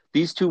movies. Like,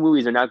 these two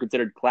movies are now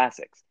considered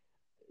classics.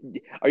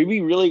 Are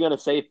we really going to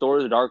say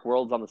Thor: The Dark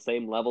World's on the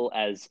same level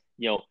as,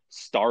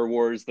 Star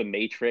Wars, The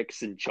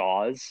Matrix, and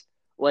Jaws?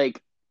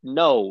 Like,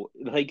 no.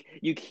 Like,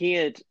 you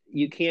can't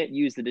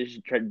use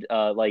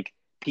the like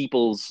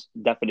people's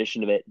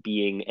definition of it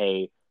being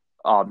a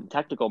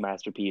technical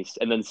masterpiece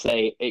and then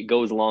say it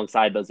goes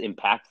alongside those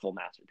impactful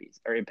masterpieces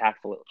or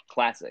impactful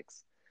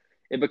classics.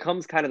 It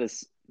becomes kind of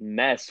this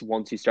mess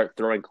once you start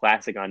throwing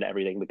classic onto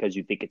everything because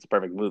you think it's a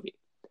perfect movie.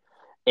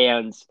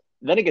 And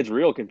then it gets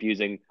real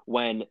confusing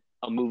when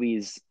a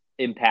movie's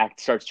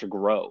impact starts to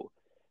grow.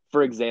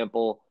 For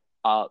example,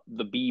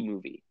 the Bee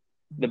Movie.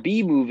 The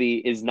Bee Movie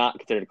is not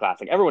considered a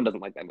classic. Everyone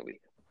doesn't like that movie.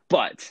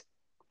 But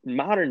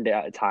modern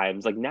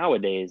times, like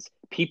nowadays,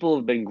 people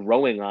have been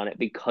growing on it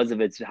because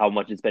of how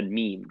much it's been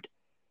memed.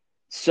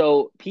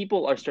 So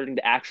people are starting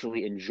to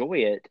actually enjoy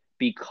it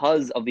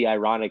because of the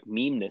ironic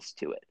memeness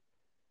to it.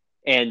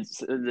 And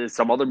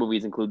some other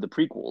movies include the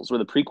prequels, where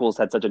the prequels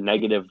had such a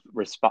negative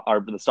response,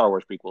 or the Star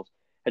Wars prequels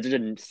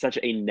had such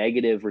a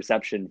negative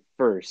reception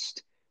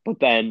first, but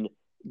then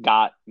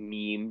got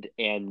memed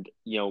and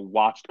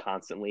watched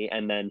constantly,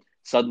 and then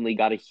suddenly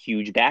got a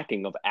huge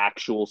backing of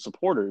actual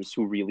supporters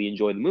who really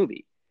enjoy the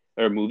movie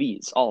or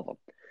movies, all of them.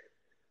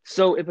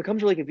 So it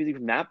becomes really confusing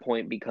from that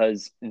point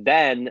because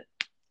then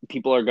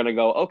people are going to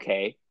go,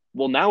 okay,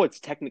 well, now it's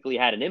technically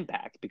had an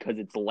impact because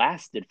it's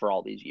lasted for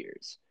all these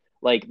years.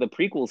 Like the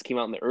prequels came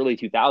out in the early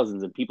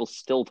 2000s and people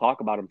still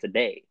talk about them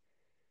today.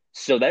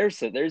 So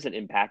there's an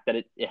impact that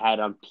it had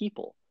on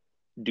people.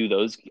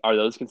 Are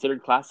those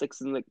considered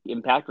classics in the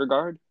impact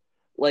regard?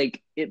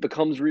 Like it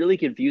becomes really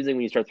confusing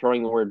when you start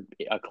throwing the word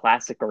a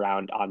classic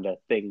around onto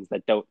things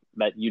that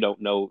you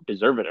don't know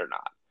deserve it or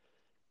not.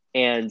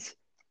 And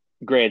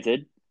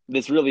granted,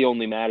 this really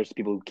only matters to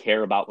people who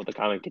care about what the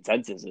common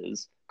consensus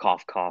is.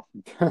 Cough, cough,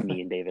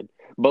 me and David.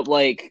 But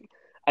like,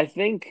 I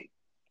think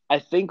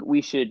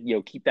we should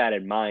keep that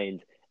in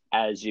mind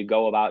as you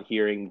go about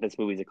hearing this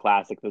movie's a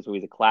classic. This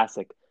movie's a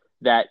classic.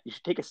 That you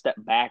should take a step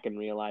back and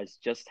realize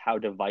just how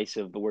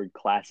divisive the word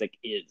classic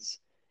is.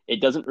 It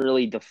doesn't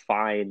really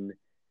define.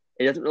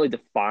 It doesn't really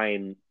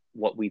define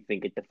what we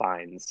think it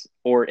defines,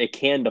 or it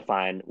can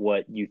define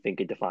what you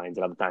think it defines,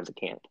 and other times it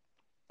can't.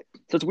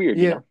 So it's weird,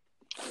 Yeah.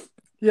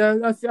 Yeah,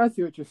 I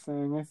see what you're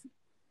saying.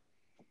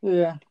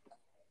 Yeah.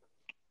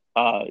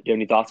 Do you have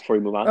any thoughts before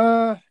we move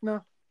on?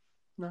 No,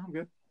 I'm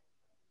good.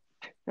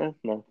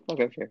 No.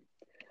 Okay, sure.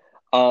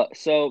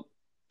 So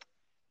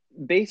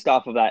based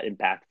off of that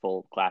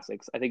impactful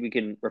classics, I think we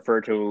can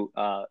refer to,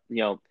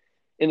 in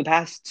the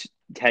past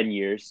 10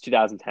 years,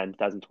 2010,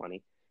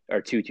 2020,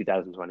 or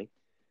 2020,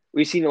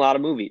 we've seen a lot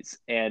of movies.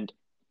 And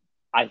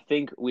I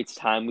think it's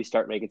time we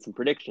start making some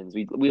predictions.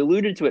 We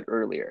alluded to it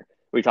earlier.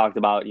 We talked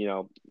about,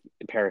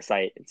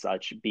 Parasite and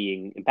such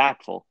being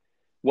impactful.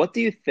 What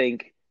do you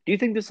think? Do you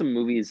think there's some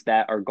movies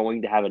that are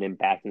going to have an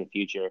impact in the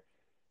future,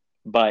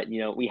 but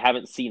we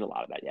haven't seen a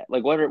lot of that yet?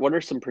 Like, what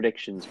are some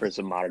predictions for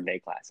some modern day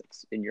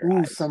classics in your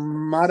eyes?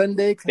 Some modern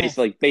day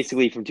classics.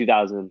 Basically from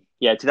 2010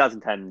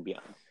 and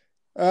beyond.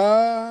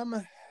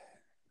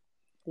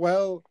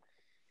 Well,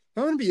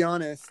 I'm gonna be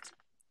honest.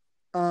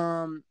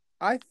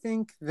 I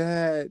think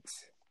that,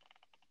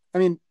 I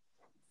mean,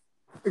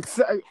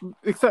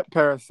 except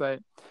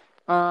Parasite.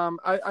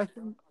 I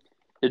think.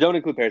 Don't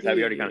include Parasite.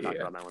 We already kind of talked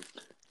about that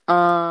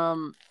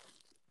one.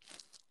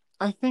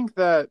 I think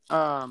that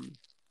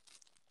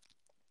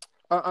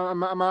a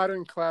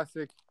modern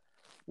classic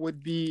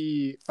would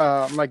be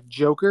like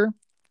Joker.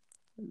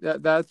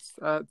 That's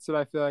what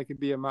I feel like could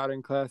be a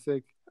modern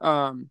classic.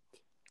 I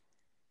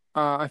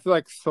feel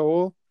like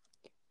Soul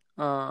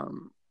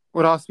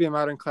would also be a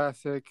modern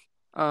classic.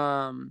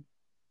 And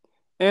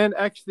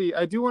actually,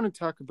 I do want to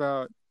talk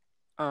about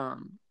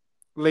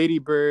Lady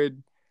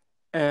Bird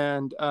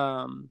and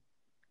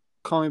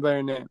Call Me by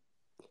Your Name,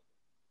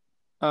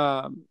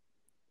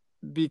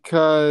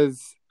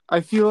 because I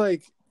feel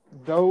like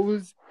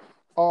those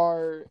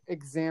are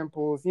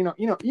examples. You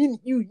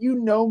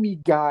know me,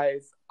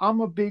 guys.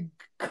 I'm a big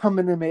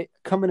coming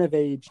of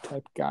age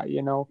type guy.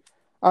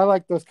 I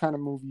like those kind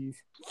of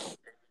movies.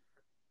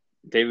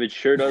 David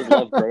sure does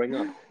love growing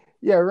up.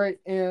 Yeah, right.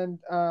 And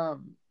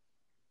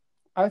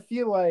I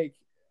feel like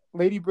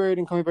Lady Bird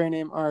and Call Me by Your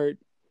Name are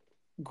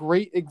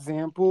great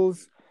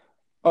examples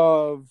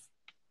of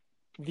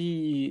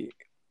the,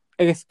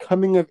 I guess,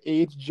 coming of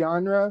age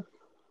genre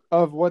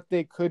of what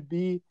they could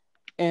be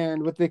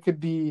and what they could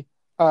be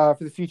for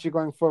the future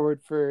going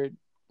forward for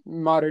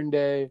modern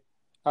day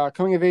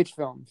coming of age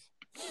films.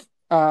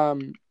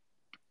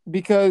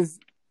 Because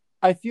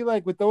I feel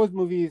like with those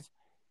movies,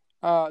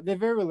 they're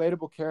very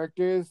relatable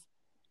characters.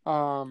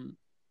 Well,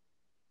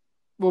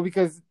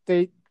 because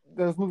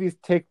those movies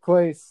take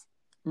place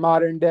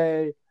modern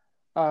day,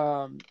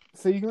 so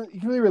you can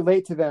really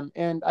relate to them,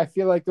 and I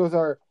feel like those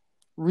are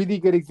really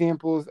good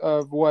examples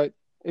of what,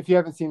 if you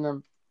haven't seen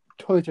them,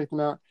 totally check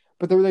them out.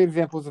 But they're really good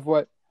examples of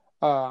what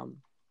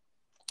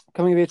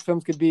coming of age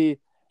films could be.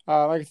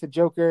 Like I said,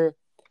 Joker,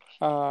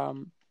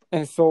 and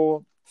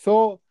Soul.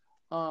 Soul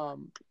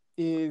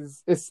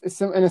is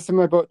in a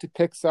similar boat to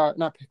Pixar,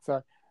 not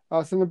Pixar,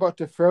 similar boat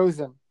to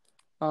Frozen.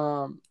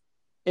 In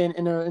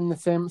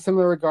the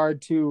similar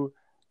regard to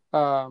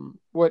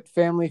what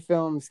family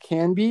films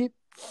can be.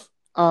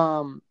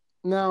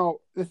 Now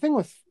the thing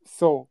with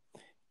Soul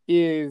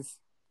is,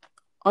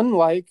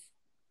 unlike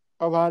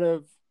a lot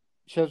of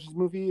children's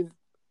movies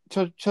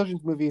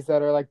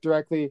that are like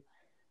directly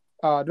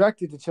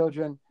directed to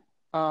children,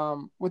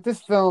 with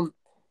this film,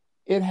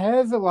 it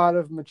has a lot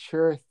of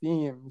mature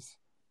themes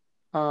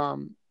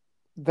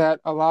that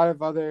a lot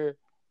of other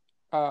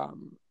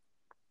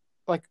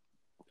like,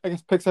 I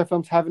guess, Pixar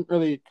films haven't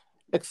really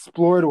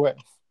explored with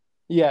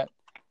yet.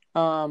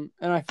 And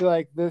I feel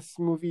like this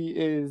movie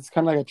is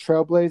kind of like a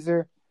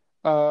trailblazer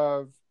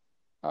of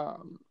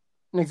an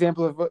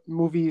example of what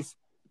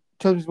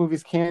children's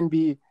movies can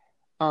be,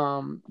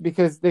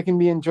 because they can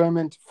be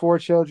enjoyment for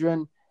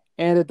children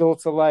and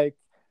adults alike.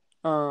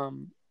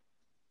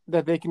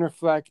 that they can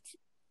reflect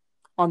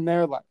on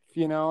their life,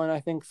 and I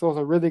think Soul's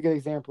a really good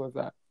example of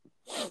that.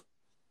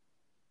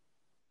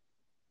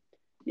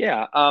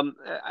 Yeah,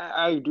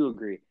 I do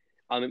agree.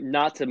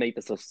 Not to make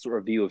this a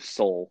review of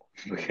Soul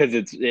because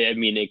I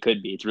mean, it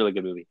could be. It's a really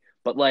good movie,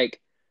 but like,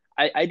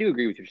 I do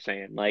agree with you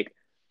saying. Like,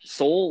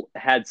 Soul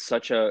had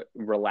such a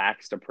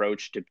relaxed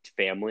approach to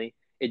family.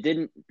 It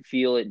didn't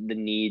feel the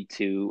need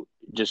to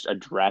just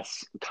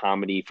address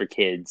comedy for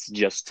kids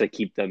just to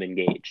keep them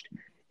engaged.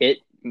 It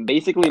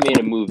basically made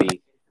a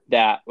movie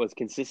that was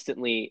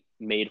consistently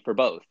made for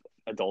both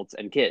adults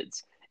and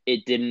kids.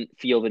 It didn't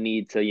feel the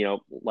need to, you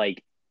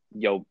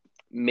know,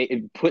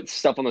 put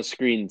stuff on the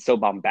screen so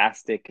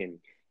bombastic and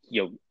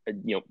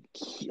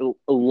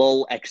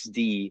lull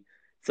XD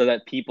so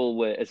that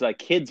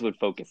kids would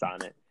focus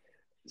on it.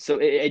 So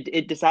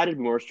it decided to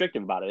be more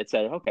restrictive about it. It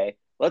said, okay,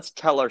 let's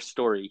tell our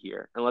story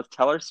here, and let's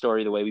tell our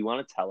story the way we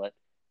want to tell it,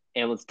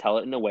 and let's tell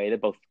it in a way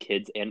that both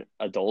kids and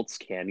adults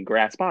can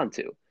grasp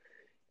onto.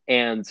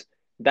 And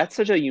that's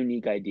such a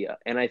unique idea.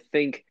 And I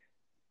think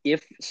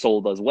if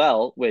Soul does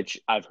well, which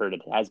I've heard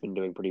it has been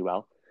doing pretty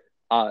well,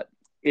 uh,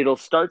 it'll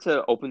start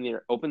to open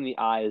the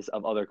eyes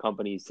of other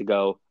companies to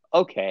go,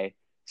 okay,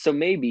 so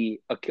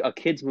maybe a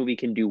kids movie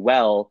can do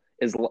well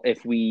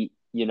if we,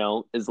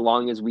 as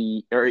long as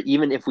we, or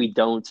even if we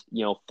don't,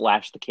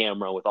 flash the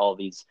camera with all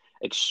these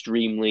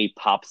extremely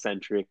pop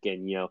centric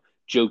and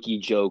jokey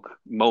joke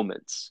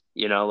moments,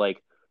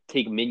 like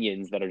take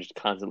Minions that are just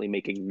constantly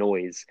making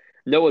noise.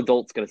 No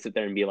adult's gonna sit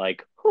there and be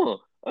like, huh.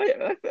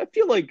 I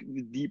feel like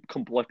the deep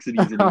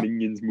complexities in the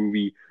Minions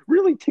movie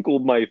really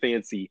tickled my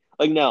fancy.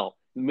 Like, no,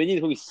 the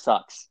Minions movie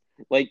sucks.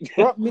 Like,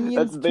 Brought that's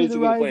Minions to the basically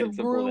the Rise plain of and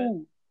simple of it.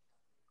 Gru.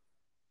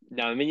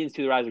 Now, Minions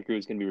to the Rise of Gru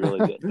is going to be really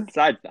good. But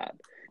besides that,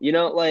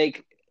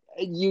 like,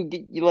 you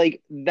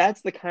like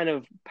that's the kind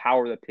of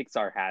power that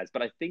Pixar has.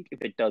 But I think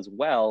if it does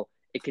well,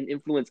 it can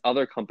influence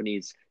other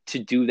companies to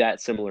do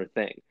that similar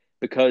thing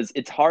because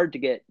it's hard to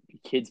get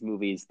kids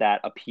movies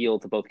that appeal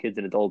to both kids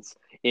and adults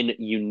in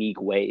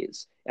unique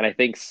ways. And I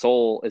think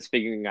Soul is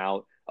figuring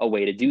out a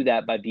way to do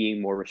that by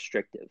being more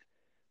restrictive.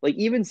 Like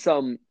even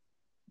some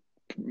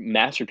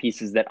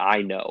masterpieces that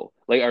I know,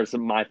 like are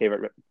some of my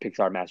favorite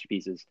Pixar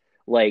masterpieces,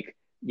 like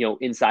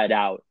Inside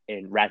Out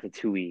and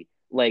Ratatouille.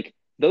 Like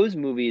those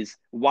movies,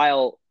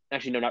 while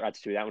actually no, not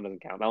Ratatouille, that one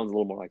doesn't count. That one's a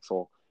little more like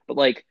Soul. But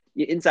like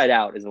Inside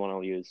Out is the one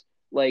I'll use.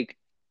 Like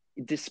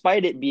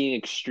despite it being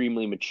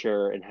extremely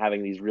mature and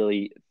having these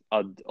really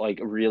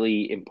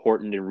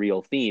important and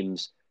real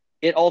themes,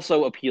 it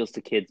also appeals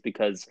to kids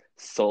because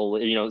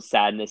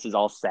sadness is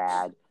all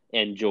sad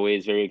and joy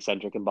is very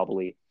eccentric and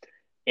bubbly,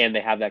 and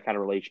they have that kind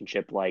of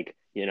relationship, like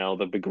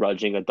the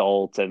begrudging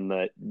adult and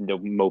the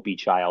mopey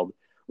child.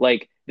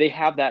 Like they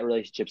have that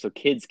relationship, so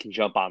kids can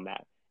jump on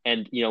that.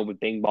 And with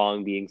Bing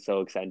Bong being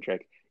so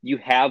eccentric, you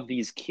have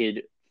these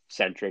kid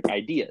centric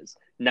ideas.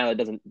 Now that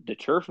doesn't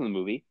deter from the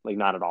movie, like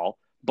not at all,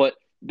 but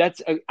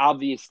that's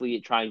obviously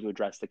trying to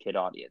address the kid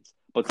audience.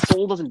 But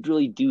Soul doesn't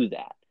really do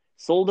that.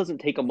 Soul doesn't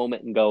take a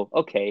moment and go,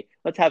 okay,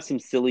 let's have some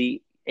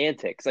silly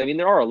antics. I mean,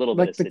 there are a little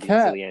bit Like of the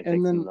cat, silly and antics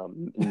in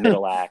then the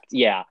middle act.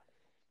 Yeah,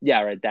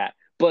 yeah, right. That,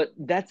 but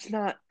that's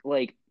not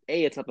like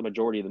A. It's not the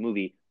majority of the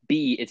movie.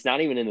 B. It's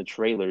not even in the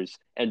trailers.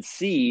 And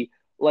C.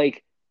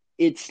 Like,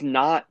 it's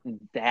not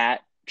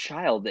that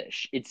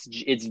childish.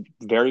 It's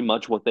very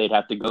much what they'd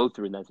have to go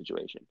through in that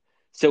situation.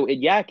 So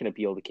it can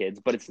appeal to kids,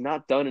 but it's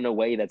not done in a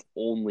way that's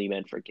only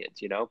meant for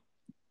kids.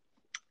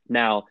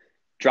 Now,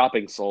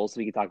 dropping Soul, so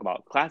we can talk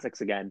about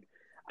classics again.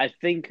 I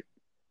think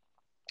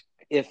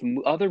if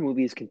other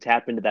movies can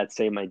tap into that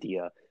same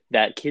idea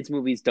that kids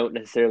movies don't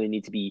necessarily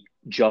need to be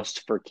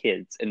just for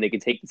kids, and they can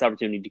take this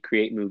opportunity to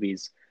create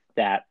movies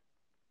that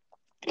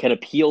can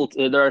appeal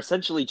to, they're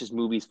essentially just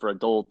movies for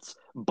adults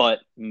but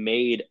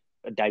made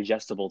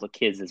digestible to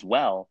kids as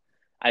well.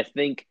 I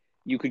think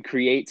you could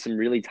create some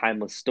really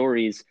timeless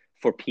stories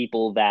for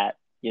people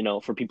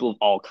for people of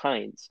all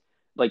kinds.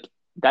 Like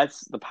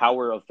that's the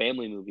power of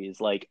family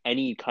movies. Like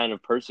any kind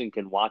of person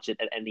can watch it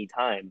at any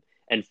time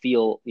and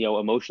feel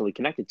emotionally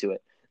connected to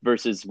it,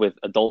 versus with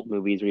adult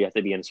movies where you have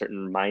to be in a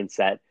certain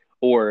mindset,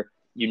 or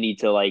you need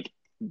to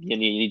you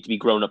need to be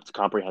grown up to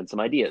comprehend some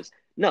ideas.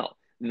 No,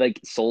 like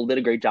Soul did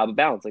a great job of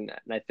balancing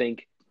that, and I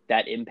think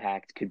that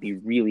impact could be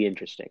really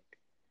interesting.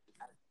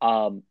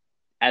 um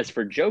as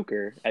for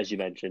Joker, as you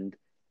mentioned,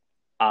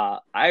 I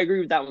agree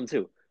with that one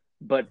too,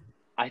 but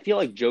I feel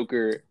like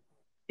Joker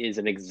is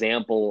an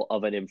example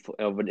of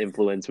of an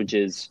influence, which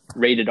is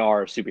rated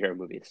R superhero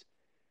movies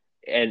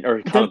and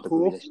or comic book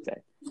movies,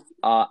 Deadpool.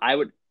 I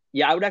should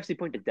say. I would actually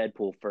point to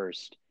Deadpool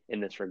first in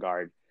this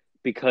regard,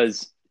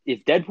 because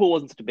if Deadpool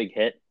wasn't such a big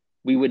hit,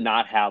 we would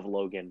not have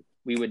Logan,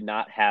 we would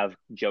not have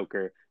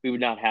Joker, we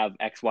would not have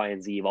X, Y,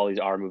 and Z of all these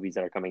R movies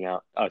that are coming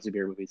out,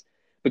 superhero movies,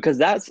 because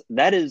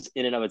that is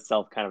in and of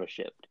itself kind of a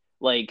shift.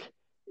 Like,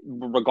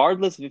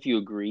 regardless of if you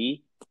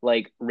agree,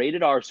 like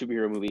rated R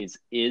superhero movies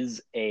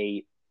is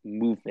a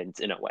movement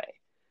in a way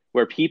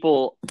where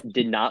people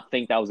did not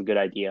think that was a good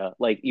idea.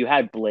 Like you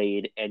had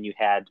Blade and you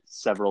had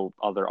several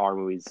other R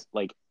movies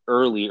like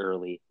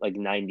early, like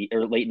 90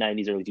 or late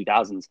 90s, early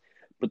 2000s.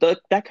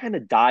 But that kind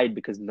of died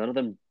because none of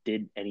them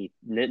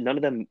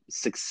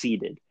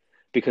succeeded.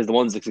 Because the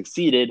ones that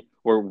succeeded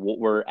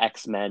were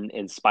X-Men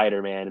and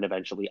Spider-Man and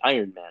eventually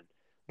Iron Man.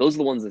 Those are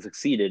the ones that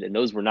succeeded, and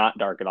those were not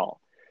dark at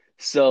all.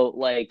 So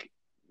like,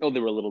 oh, they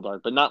were a little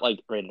dark, but not like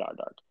rated R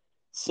dark.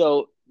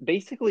 So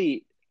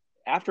basically,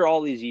 after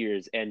all these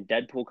years and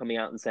Deadpool coming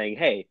out and saying,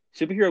 "Hey,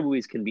 superhero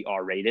movies can be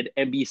R-rated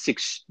and be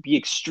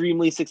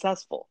extremely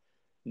successful,"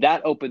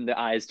 that opened the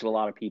eyes to a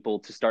lot of people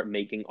to start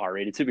making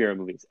R-rated superhero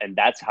movies, and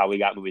that's how we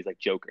got movies like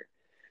Joker.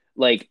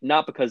 Like,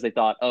 not because they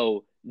thought,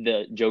 "Oh,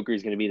 the Joker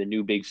is going to be the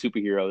new big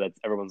superhero that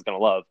everyone's going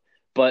to love,"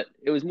 but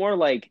it was more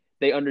like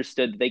they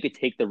understood that they could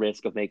take the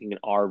risk of making an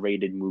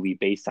R-rated movie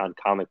based on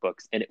comic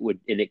books, and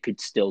it could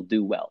still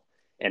do well.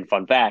 And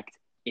fun fact,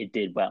 it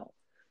did well.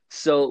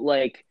 So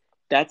like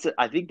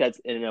I think that's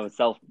in and of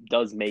itself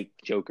does make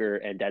Joker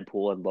and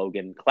Deadpool and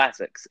Logan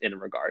classics in a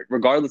regard,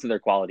 regardless of their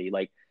quality.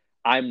 Like,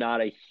 I'm not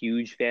a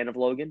huge fan of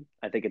Logan.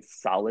 I think it's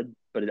solid,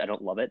 but I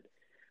don't love it.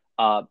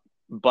 Uh,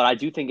 but I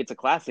do think it's a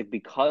classic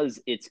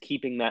because it's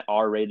keeping that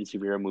R-rated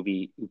superhero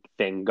movie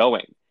thing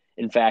going.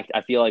 In fact,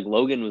 I feel like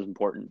Logan was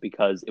important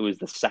because it was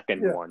the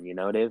second Yeah. one,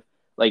 Dave?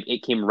 Like,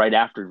 it came right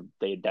after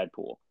they had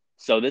Deadpool.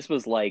 So this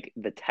was like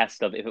the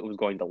test of if it was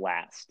going to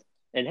last.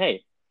 And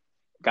hey,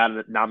 got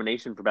a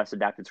nomination for Best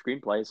Adapted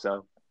Screenplay,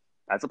 so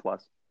that's a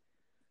plus.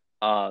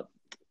 Uh,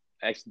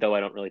 Actually, though I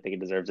don't really think it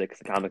deserves it because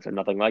the comics are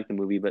nothing like the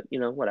movie, but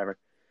whatever.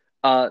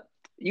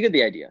 You get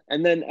the idea.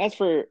 And then as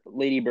for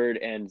Lady Bird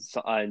and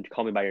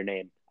Call Me by Your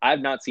Name, I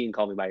have not seen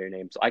Call Me by Your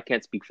Name, so I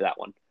can't speak for that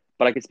one.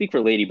 But I can speak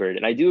for Lady Bird,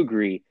 and I do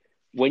agree.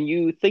 When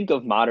you think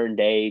of modern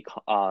day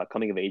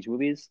coming of age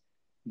movies,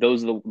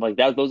 those are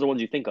those are the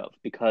ones you think of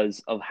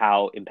because of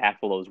how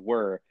impactful those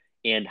were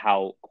and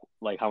how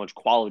much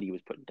quality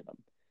was put into them.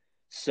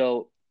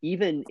 So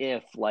even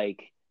if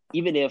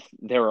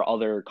there are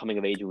other coming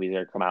of age movies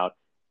that come out,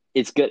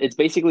 it's good. It's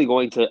basically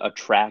going to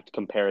attract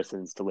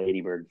comparisons to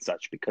Lady Bird and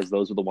such because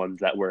those are the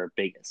ones that were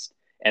biggest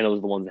and those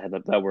are the ones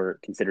that were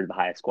considered the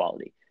highest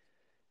quality.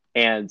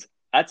 And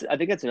I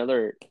think that's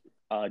another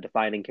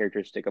defining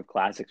characteristic of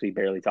classics we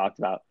barely talked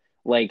about.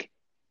 Like,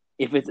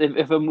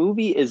 if a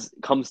movie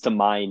comes to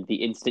mind the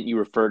instant you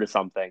refer to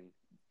something,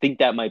 think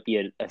that might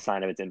be a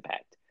sign of its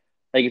impact.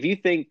 Like, if you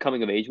think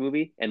coming of age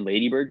movie and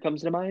Lady Bird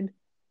comes to mind,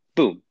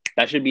 boom,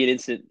 that should be an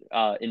instant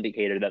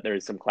indicator that there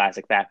is some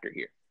classic factor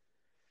here.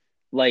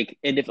 Like,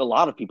 and if a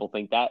lot of people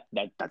think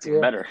that's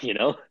even Yeah. better.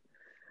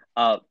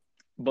 Uh,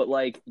 but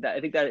like that,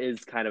 I think that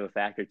is kind of a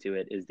factor to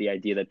it is the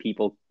idea that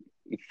people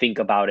think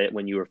about it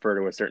when you refer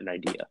to a certain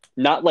idea,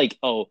 not like,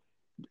 oh,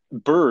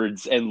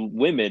 birds and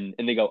women,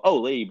 and they go, oh,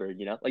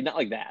 ladybird, like not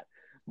like that.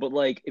 But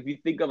like if you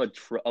think of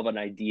of an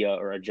idea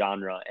or a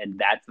genre, and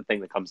that's the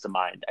thing that comes to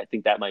mind, I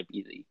think that might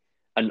be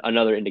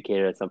another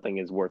indicator that something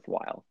is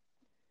worthwhile.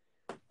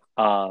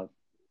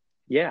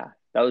 Yeah,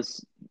 that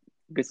was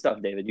good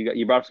stuff, David.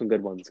 You brought up some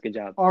good ones. Good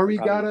job.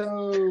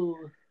 Arigato.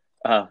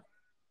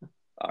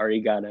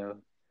 Arigato.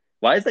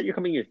 Why is that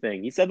becoming your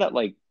thing? You said that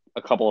like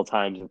a couple of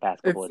times in the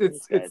past couple of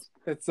days, guys.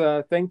 It's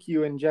thank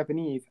you in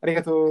Japanese.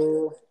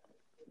 Arigato.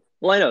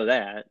 Well, I know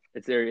that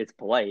it's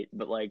polite,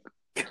 but like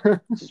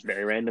it's just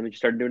very random that you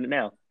started doing it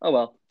now. Oh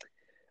well.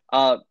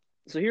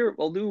 So here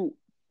we'll do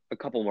a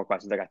couple more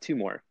questions. I got two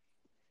more.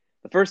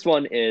 The first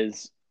one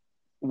is,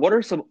 what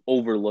are some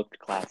overlooked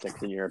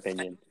classics in your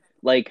opinion?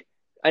 Like,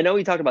 I know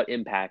we talked about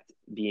impact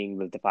being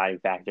the defining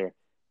factor.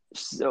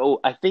 So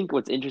I think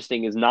what's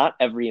interesting is not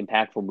every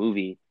impactful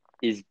movie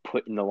is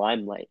put in the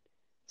limelight.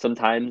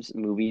 Sometimes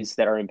movies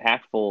that are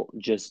impactful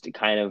just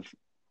kind of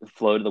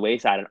flow to the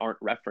wayside and aren't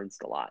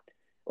referenced a lot.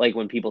 Like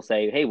when people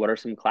say, "Hey, what are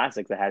some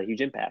classics that had a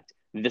huge impact?"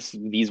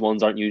 These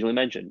ones aren't usually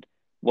mentioned.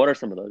 What are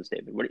some of those,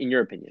 David? What, in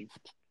your opinion,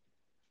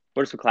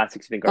 what are some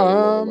classics you think are a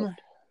little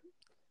overlooked?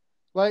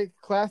 Like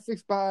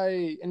classics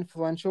by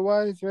influential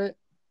wise, right?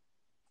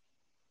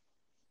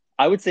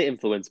 I would say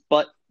influence,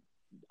 but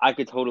I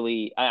could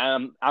totally.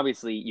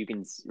 Obviously you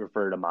can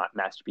refer to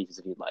masterpieces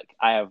if you'd like.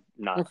 I have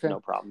no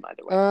problem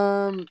either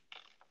way.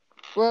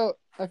 Well,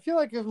 I feel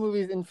like if a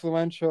movie is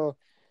influential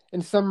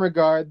in some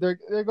regard,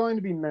 they're going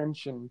to be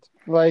mentioned.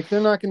 Like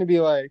they're not going to be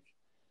like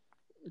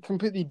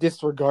completely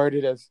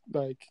disregarded as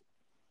like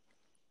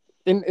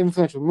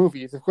influential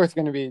movies. Of course,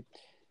 going to be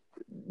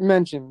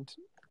mentioned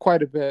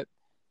quite a bit.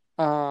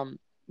 But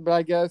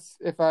I guess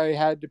if I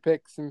had to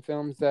pick some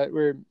films that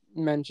were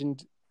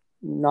mentioned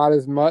not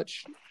as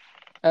much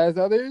as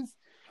others,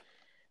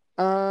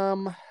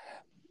 I'd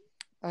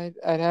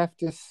have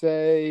to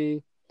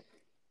say,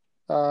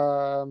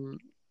 I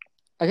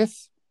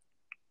guess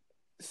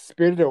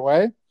Spirited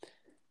Away.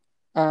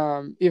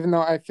 Even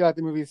though I feel like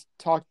the movie's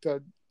talked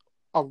a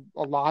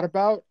lot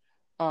about,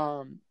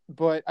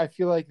 but I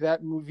feel like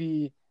that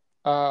movie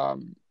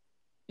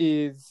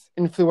is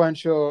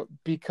influential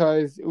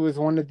because it was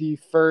one of the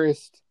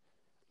first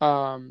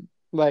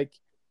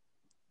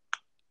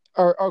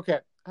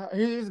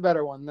here's a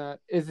better one that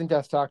isn't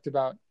as talked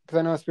about, because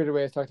I know Spirited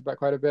Away is talked about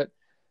quite a bit,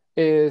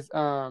 is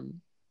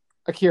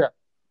Akira.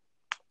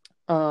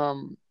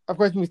 of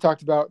course, movies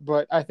talked about,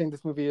 but I think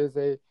this movie is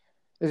a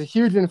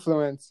huge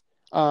influence,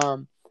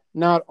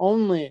 not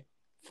only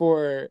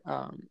for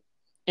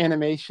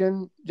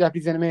animation,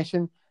 Japanese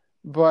animation,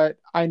 but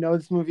I know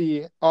this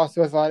movie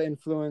also has a lot of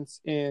influence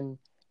in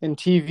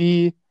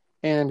TV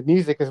and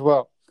music as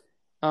well.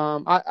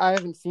 I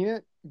haven't seen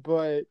it,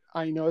 but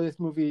I know this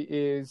movie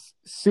is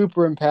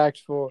super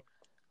impactful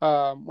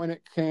when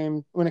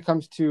it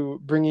comes to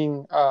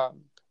bringing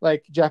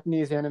like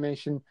Japanese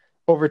animation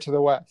over to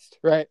the West,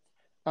 right?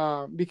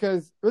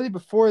 Because really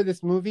before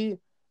this movie,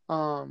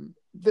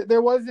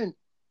 there wasn't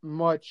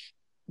much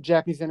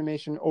Japanese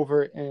animation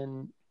over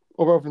in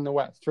the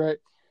West, right?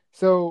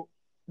 So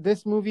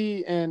this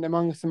movie and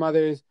among some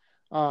others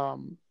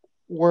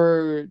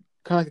were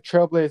kind of like the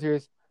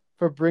trailblazers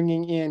for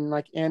bringing in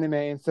like anime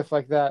and stuff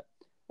like that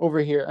over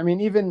here. I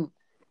mean,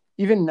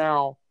 even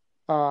now,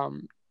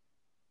 um,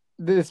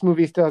 this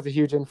movie still has a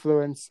huge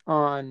influence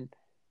on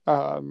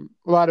a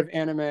lot of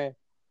anime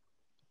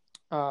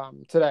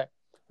today,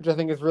 which I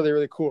think is really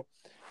really cool.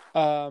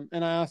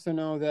 And I also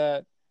know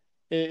that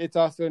it's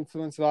also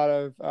influenced a lot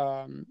of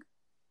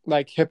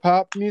like hip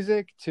hop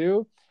music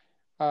too.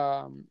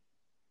 Um,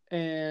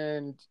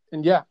 and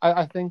yeah,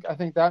 I think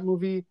that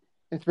movie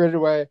and Spirited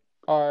Away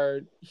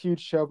are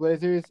huge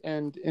trailblazers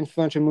and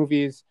influential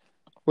movies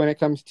when it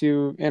comes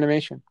to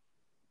animation.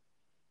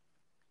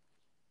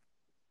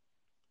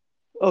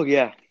 Oh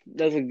yeah,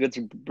 that's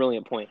a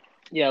brilliant point.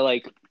 Yeah,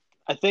 like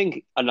I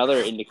think another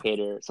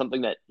indicator,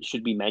 something that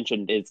should be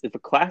mentioned, is if a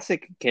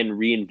classic can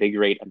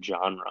reinvigorate a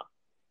genre.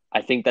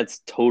 I think that's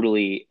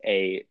totally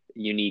a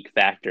unique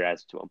factor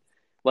as to them.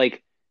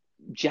 Like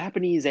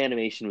Japanese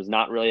animation was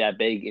not really that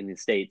big in the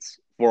States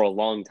for a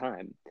long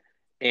time.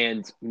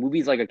 And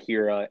movies like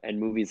Akira and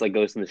movies like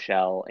Ghost in the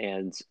Shell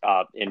and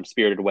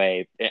Spirited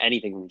Away,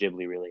 anything from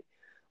Ghibli really,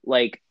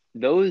 like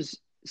those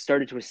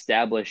started to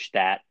establish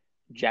that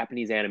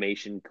Japanese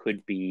animation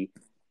could be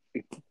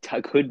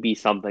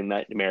something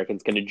that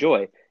Americans can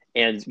enjoy.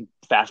 And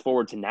fast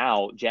forward to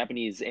now,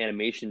 Japanese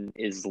animation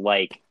is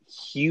like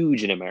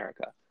huge in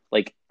America,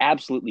 like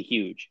absolutely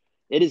huge.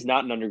 It is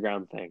not an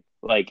underground thing.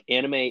 Like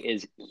anime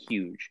is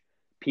huge.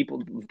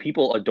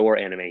 People adore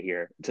anime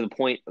here to the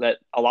point that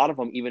a lot of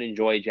them even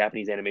enjoy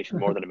Japanese animation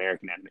more than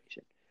American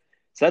animation.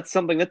 So that's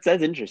something that's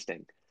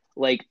interesting.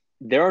 Like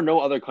there are no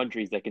other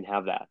countries that can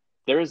have that.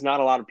 There is not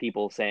a lot of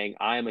people saying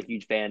I am a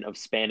huge fan of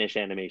Spanish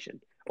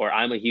animation or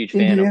I'm a huge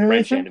fan Indie of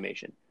French animation,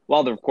 animation.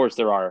 While there, of course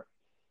there are,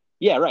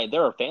 yeah, right,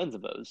 there are fans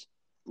of those.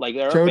 Like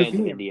there are Joe fans of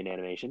Define. Indian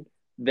animation.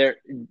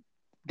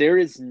 There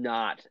is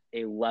not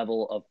a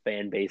level of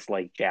fan base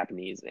like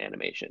Japanese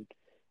animation.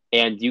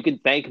 And you can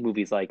thank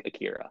movies like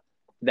Akira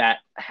that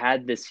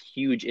had this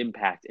huge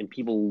impact and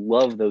people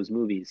love those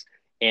movies.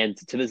 And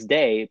to this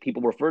day,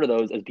 people refer to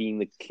those as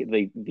being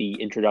the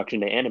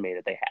introduction to anime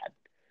that they had.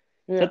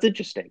 So Yeah. that's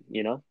interesting,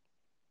 you know?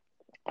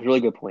 It's a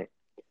really good point.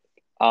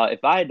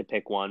 If I had to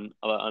pick one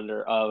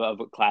of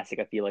a classic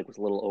I feel like was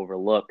a little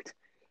overlooked,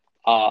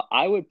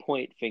 I would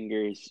point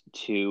fingers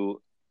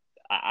to.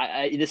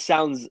 This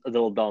sounds a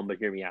little dumb, but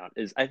hear me out.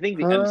 Is I think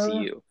the Huh?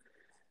 MCU.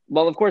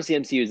 Well, of course, the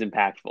MCU is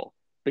impactful,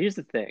 but here's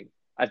the thing: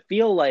 I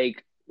feel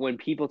like when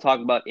people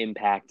talk about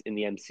impact in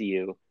the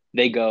MCU,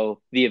 they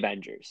go the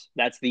Avengers.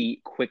 That's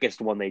the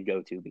quickest one they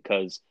go to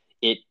because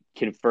it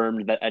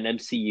confirmed that an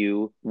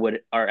MCU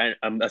would or a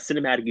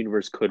cinematic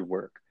universe could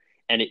work,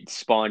 and it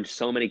spawned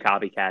so many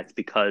copycats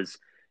because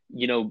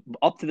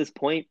up to this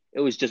point it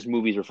was just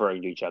movies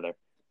referring to each other.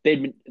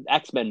 They'd been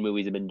X-Men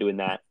movies have been doing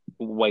that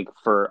like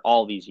for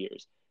all these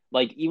years.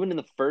 Like even in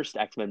the first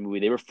X-Men movie,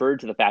 they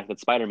referred to the fact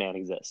that Spider-Man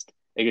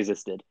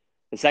existed.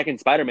 The second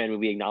Spider-Man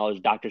movie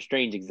acknowledged Doctor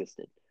Strange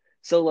existed.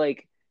 So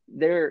like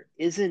there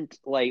isn't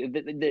like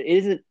it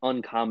isn't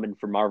uncommon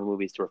for Marvel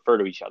movies to refer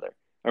to each other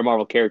or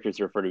Marvel characters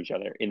to refer to each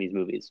other in these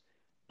movies.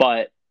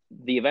 But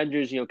the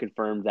Avengers,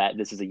 confirmed that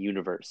this is a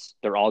universe.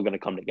 They're all going to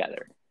come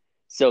together.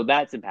 So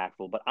that's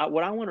impactful. But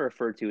what I want to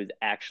refer to is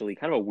actually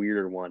kind of a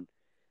weirder one.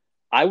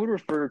 I would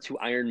refer to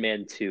Iron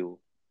Man 2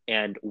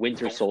 and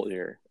Winter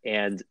Soldier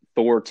and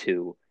Thor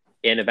 2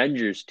 and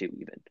Avengers 2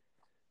 even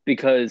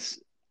because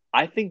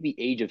I think the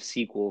age of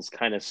sequels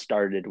kind of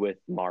started with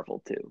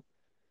Marvel too.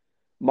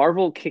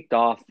 Marvel kicked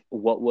off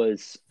what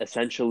was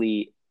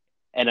essentially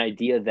an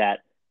idea that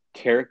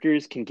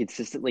characters can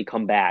consistently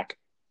come back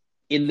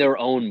in their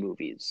own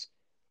movies.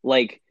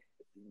 Like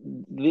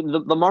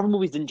the Marvel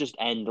movies didn't just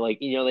end like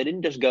they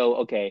didn't just go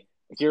okay,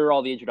 here are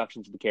all the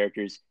introductions to the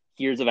characters,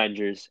 here's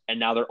Avengers, and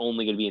now they're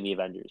only going to be in the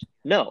Avengers.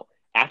 No,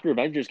 after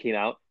Avengers came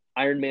out,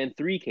 Iron Man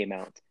 3 came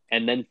out,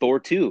 and then Thor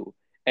 2,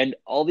 and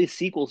all these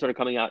sequels started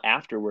coming out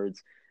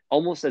afterwards,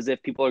 almost as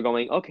if people are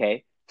going,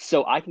 okay,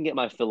 so I can get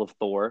my fill of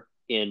Thor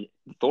in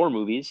Thor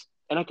movies,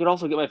 and I could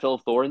also get my fill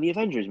of Thor in the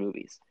Avengers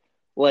movies.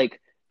 Like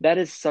that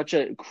is such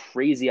a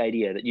crazy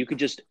idea that you could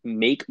just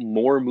make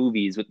more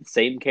movies with the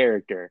same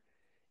character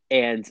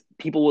and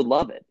people would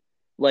love it.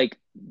 Like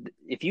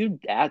if you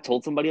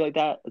told somebody like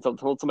that,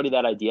 told somebody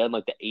that idea in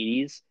like the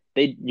 80s,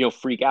 they'd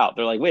freak out.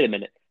 They're like, wait a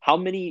minute, How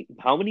many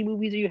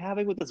movies are you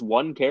having with this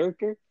one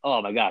character?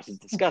 Oh my gosh, it's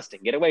disgusting.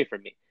 Get away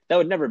from me. That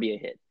would never be a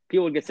hit.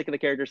 People would get sick of the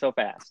character so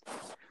fast.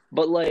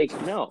 But like,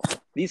 no,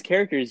 these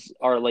characters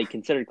are like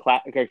considered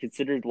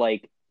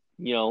like,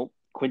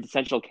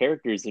 quintessential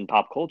characters in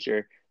pop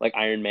culture, like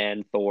Iron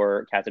Man,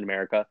 Thor, Captain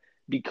America,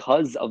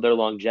 because of their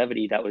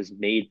longevity that was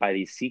made by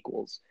these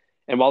sequels.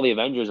 And while the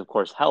Avengers, of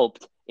course,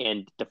 helped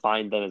and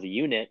defined them as a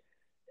unit,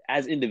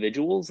 as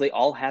individuals, they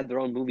all had their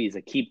own movies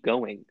that keep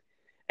going.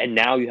 And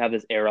now you have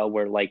this era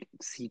where like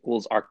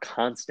sequels are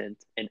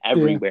constant and Yeah.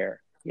 everywhere.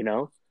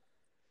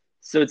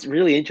 So it's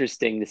really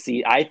interesting to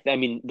see. I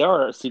mean, there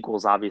are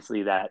sequels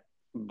obviously that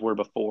were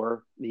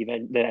before the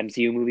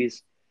MCU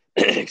movies.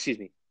 Excuse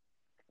me.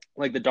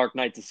 Like the Dark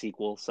Knight's a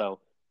sequel, so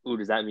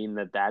does that mean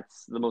that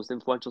that's the most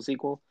influential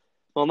sequel?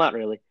 Well, not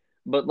really.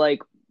 But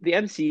like the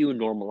MCU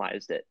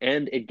normalized it,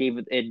 and it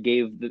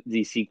gave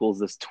these sequels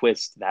this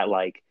twist that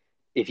like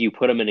if you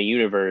put them in a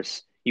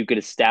universe, you could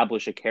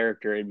establish a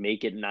character and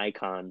make it an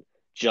icon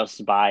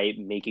just by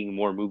making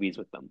more movies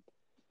with them,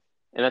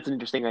 and that's an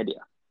interesting idea.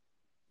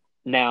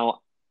 Now,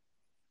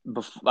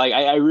 like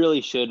I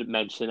really should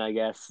mention, I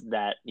guess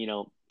that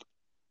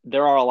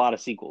there are a lot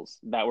of sequels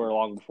that were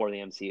long before the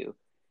MCU.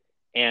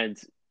 And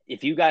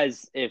if you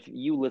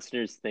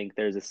listeners think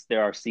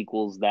there are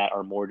sequels that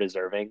are more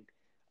deserving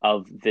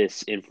of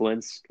this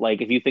influence,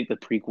 like if you think the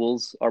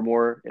prequels are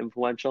more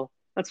influential,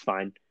 that's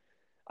fine.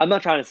 I'm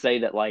not trying to say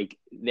that like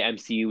the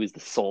MCU is the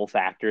sole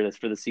factor that's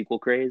for the sequel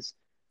craze,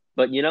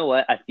 but you know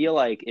what? I feel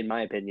like, in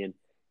my opinion,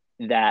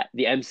 that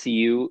the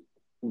MCU,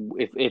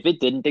 if it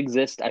didn't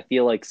exist, I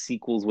feel like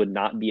sequels would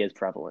not be as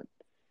prevalent.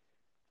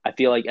 I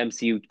feel like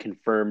MCU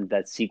confirmed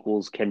that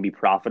sequels can be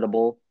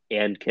profitable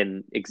and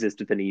can exist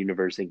within a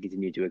universe and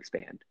continue to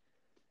expand.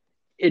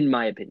 In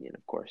my opinion,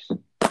 of course.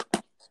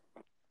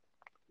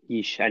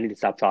 Yeesh, I need to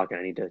stop talking.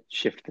 I need to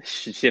shift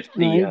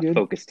No, the you're good.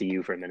 focus to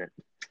you for a minute.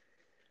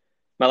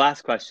 My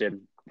last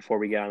question before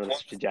we get on to the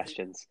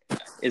suggestions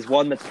is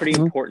one that's pretty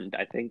Mhm. important,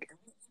 I think.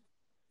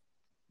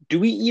 Do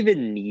we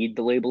even need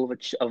the label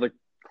of a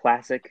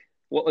classic?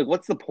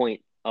 What's the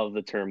point of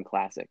the term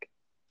classic?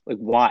 Like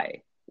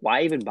why?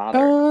 Why even bother?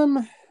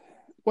 Um,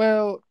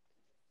 well,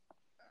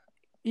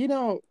 you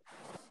know,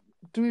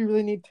 do we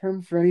really need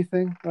terms for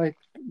anything? Like,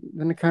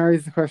 then it kind of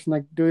raises the question,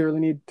 like, do we really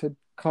need to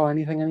call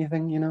anything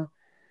anything, you know?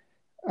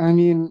 I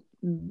mean,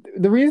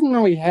 the reason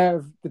why we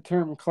have the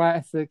term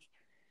classic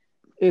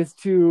is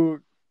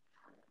to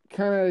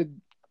kind of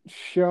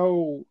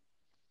show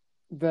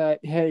that,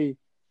 hey,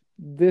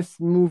 this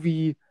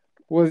movie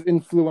was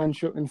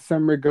influential in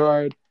some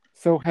regard.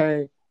 So,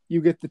 hey,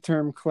 you get the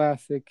term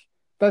classic.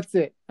 That's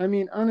it. I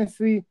mean,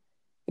 honestly,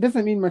 it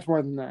doesn't mean much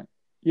more than that.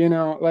 You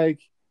know,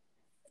 like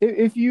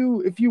if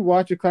you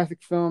watch a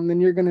classic film, then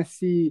you're gonna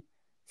see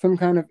some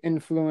kind of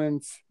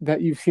influence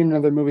that you've seen in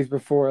other movies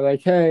before.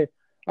 Like, hey,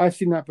 I've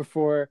seen that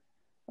before.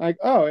 Like,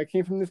 oh, it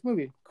came from this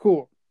movie.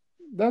 Cool.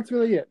 That's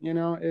really it. You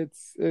know,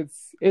 it's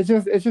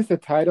just a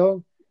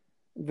title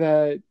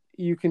that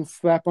you can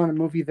slap on a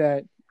movie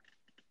that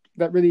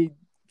really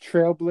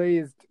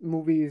trailblazed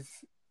movies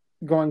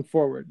going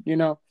forward. You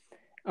know,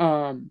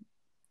 um,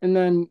 and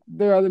then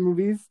there are other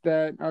movies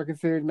that are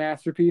considered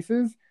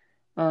masterpieces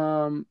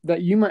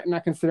that you might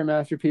not consider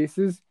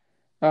masterpieces.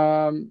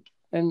 And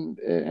I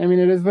mean,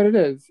 it is what it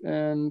is.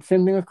 And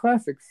same thing with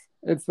classics.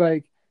 It's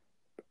like,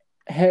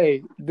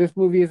 hey, this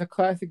movie is a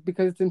classic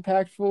because it's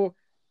impactful.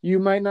 You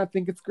might not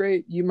think it's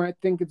great. You might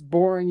think it's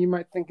boring. You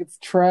might think it's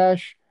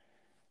trash,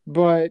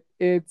 but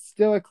it's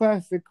still a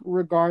classic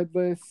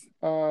regardless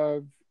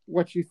of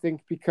what you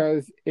think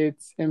because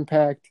its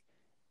impact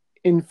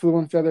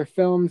influenced other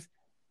films.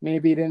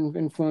 Maybe it didn't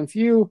influence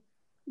you,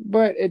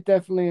 but it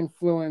definitely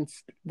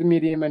influenced the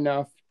medium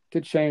enough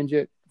to change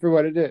it for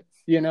what it is.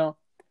 You know,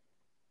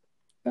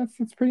 that's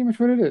pretty much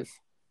what it is.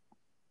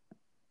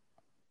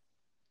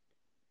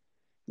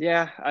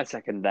 Yeah, I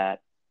second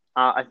that.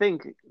 I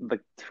think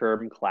the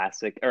term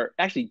classic, or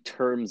actually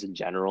terms in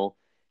general,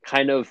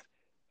 kind of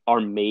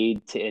are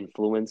made to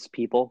influence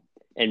people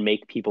and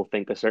make people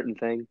think a certain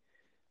thing.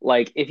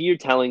 Like if you're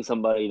telling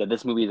somebody that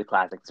this movie is a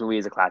classic, this movie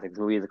is a classic, this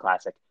movie is a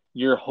classic,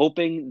 you're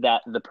hoping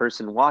that the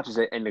person watches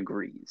it and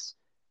agrees.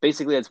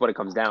 Basically, that's what it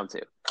comes down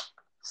to.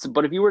 So,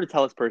 but if you were to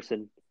tell this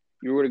person,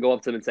 you were to go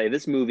up to them and say,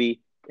 "This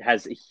movie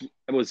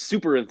it was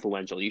super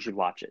influential. You should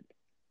watch it."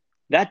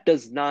 That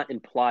does not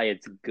imply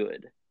it's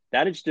good.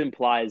 That just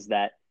implies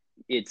that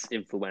it's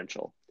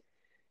influential.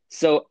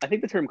 So I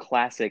think the term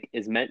classic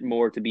is meant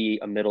more to be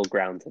a middle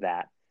ground to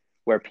that,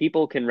 where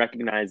people can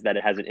recognize that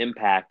it has an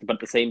impact, but at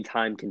the same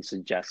time can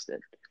suggest it.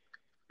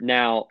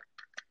 Now,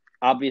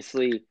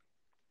 obviously,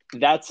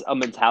 that's a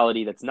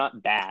mentality that's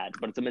not bad,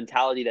 but it's a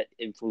mentality that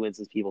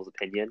influences people's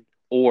opinion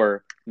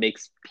or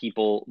makes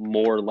people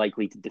more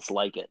likely to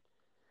dislike it.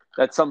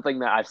 That's something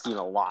that I've seen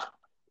a lot.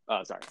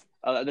 Sorry.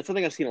 That's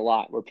something I've seen a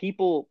lot where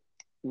people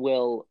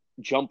will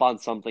jump on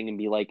something and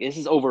be like, this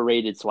is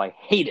overrated, so I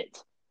hate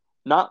it.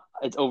 Not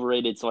it's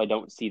overrated, so I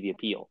don't see the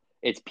appeal.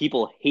 It's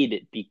people hate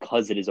it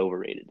because it is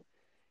overrated.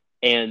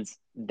 And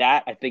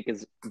that I think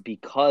is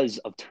because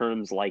of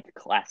terms like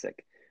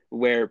classic.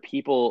 where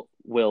people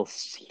will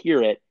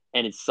hear it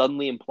and it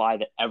suddenly imply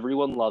that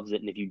everyone loves it,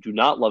 and if you do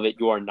not love it,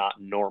 you are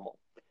not normal.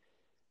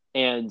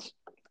 And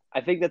I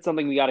think that's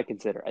something we got to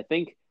consider. I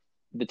think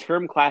the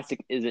term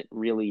classic isn't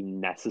really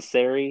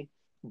necessary,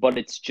 but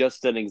it's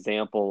just an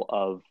example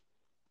of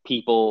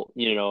people,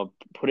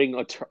 putting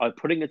a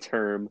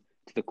term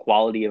to the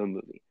quality of a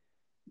movie.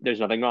 There's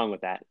nothing wrong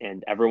with that,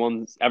 and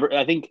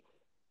I think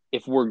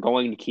if we're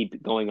going to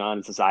keep going on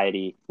in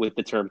society with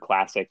the term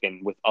classic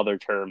and with other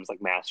terms like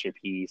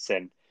masterpiece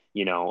and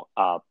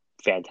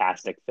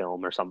fantastic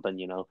film or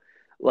something,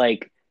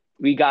 like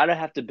we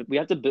have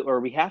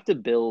to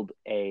build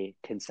a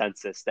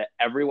consensus that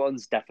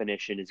everyone's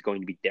definition is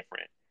going to be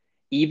different,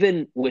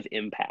 even with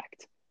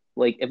impact.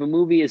 Like if a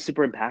movie is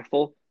super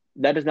impactful,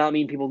 that does not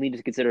mean people need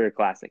to consider it a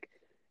classic.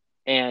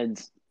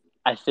 And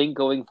I think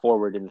going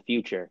forward in the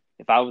future,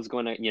 if I was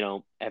going to,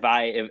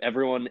 if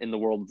everyone in the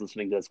world was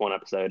listening to this one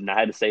episode and I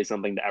had to say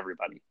something to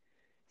everybody,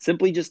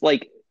 simply just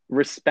like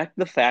respect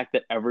the fact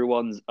that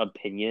everyone's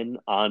opinion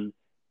on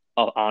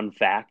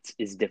facts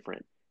is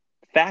different.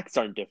 Facts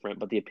aren't different,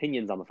 but the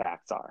opinions on the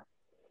facts are.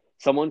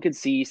 Someone could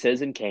see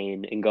Citizen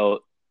Kane and go,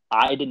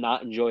 I did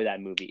not enjoy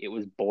that movie. It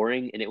was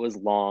boring and it was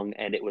long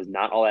and it was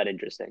not all that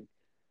interesting,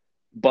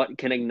 but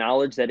can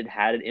acknowledge that it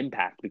had an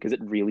impact because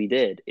it really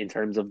did in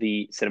terms of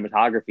the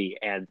cinematography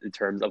and in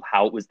terms of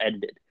how it was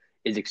edited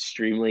is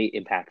extremely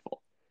impactful.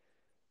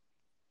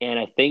 And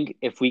I think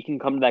if we can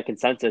come to that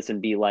consensus and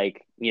be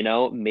like,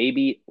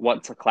 maybe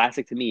what's a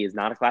classic to me is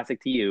not a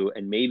classic to you,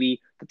 and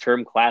maybe the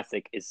term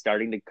classic is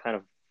starting to kind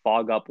of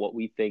fog up what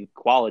we think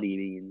quality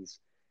means.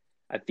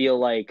 I feel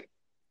like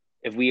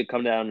if we had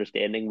come to that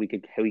understanding, we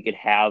could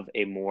have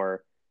a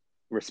more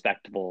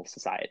respectable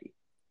society.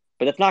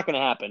 But that's not going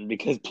to happen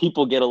because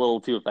people get a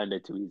little too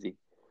offended too easy.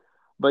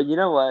 But you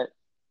know what?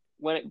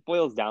 When it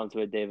boils down to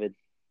it, David,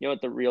 you know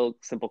what the real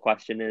simple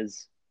question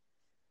is?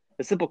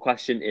 The simple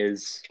question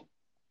is,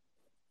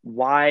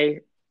 why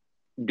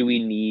do we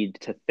need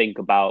to think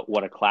about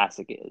what a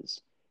classic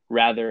is?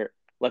 Rather,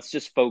 let's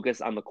just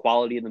focus on the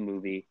quality of the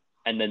movie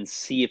and then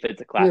see if it's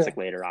a classic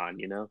later on,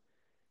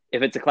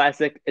 If it's a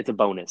classic, it's a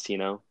bonus,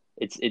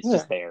 It's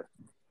just there.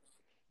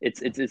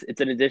 It's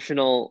an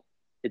additional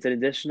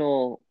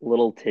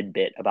little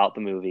tidbit about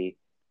the movie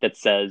that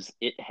says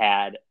it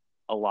had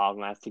a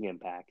long-lasting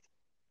impact,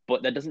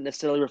 but that doesn't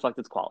necessarily reflect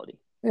its quality.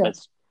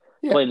 That's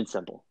plain and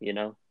simple,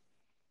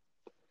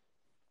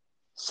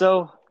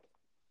 So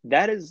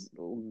that's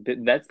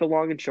the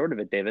long and short of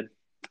it, David.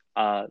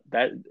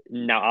 That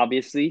now,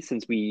 obviously,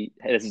 since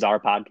this is our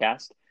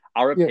podcast,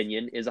 our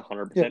opinion is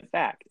 100%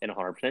 fact and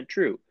 100%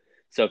 true.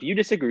 So if you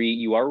disagree,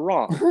 you are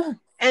wrong.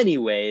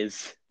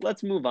 Anyways,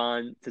 let's move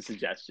on to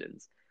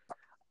suggestions.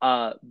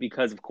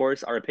 Because of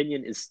course our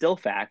opinion is still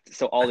fact,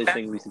 so all these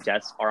things we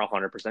suggest are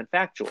 100%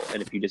 factual.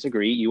 And if you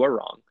disagree, you are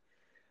wrong.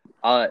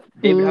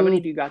 David, how many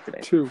do you got today?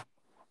 2.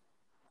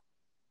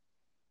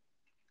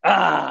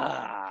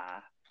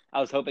 I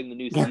was hoping the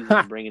new season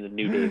would bring in a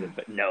new David,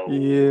 but no.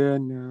 Yeah,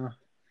 no.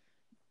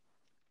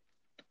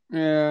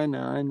 Yeah,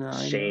 I know.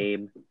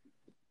 Shame.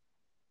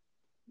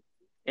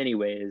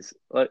 Anyways,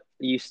 let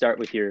you start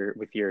with your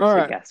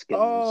suggestions.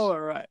 All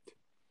right.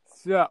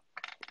 So,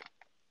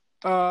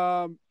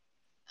 I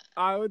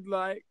would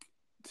like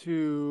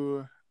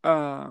to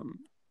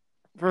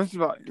first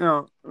of all,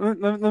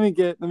 let me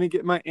get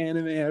my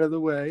anime out of the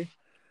way.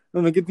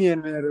 Let me get the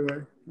anime out of the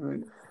way.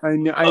 I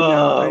know.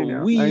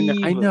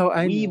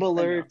 Weeb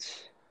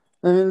alert.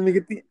 Let me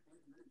get the.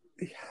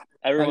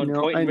 Everyone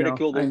point and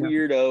ridicule the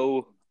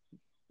weirdo.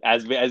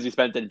 As we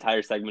spent an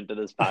entire segment of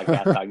this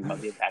podcast talking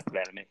about the impact of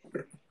anime.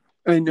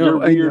 I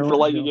know. You're weird for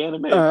liking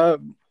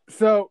anime.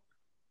 So,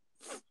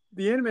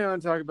 the anime I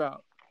want to talk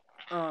about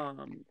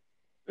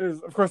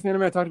is, of course, the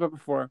anime I talked about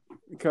before,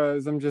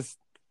 because I'm just,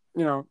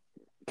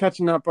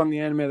 catching up on the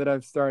anime that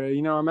I've started.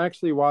 I'm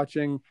actually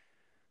watching,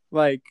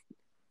 like,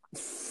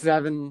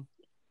 7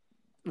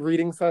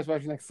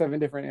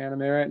 different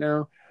anime right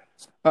now,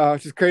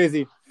 which is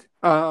crazy.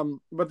 But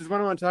there's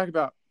one I want to talk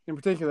about in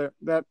particular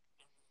that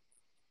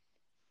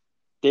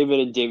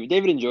David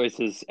enjoys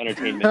his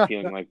entertainment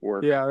feeling like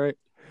work. Yeah, right.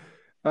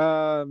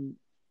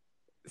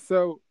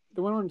 So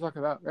the one I want to talk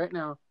about right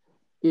now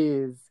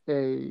is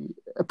a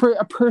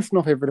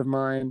personal favorite of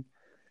mine,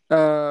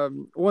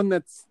 one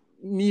that's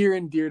near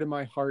and dear to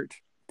my heart,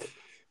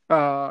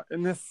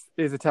 and this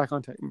is Attack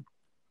on Titan.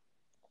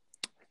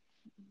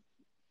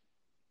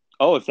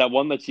 Oh, it's that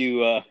one that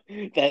you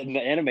that in the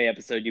anime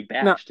episode you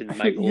bashed, and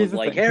Michael was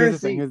like,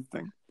 "Heresy." Here's the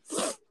thing.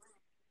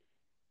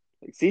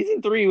 Like,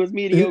 season 3 was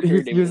mediocre.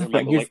 Here's the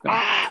thing.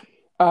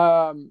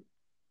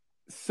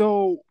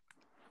 So,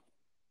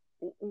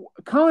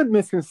 common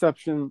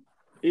misconception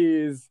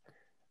is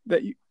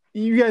that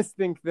you guys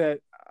think that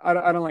I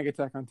don't like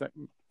Attack on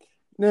Titan.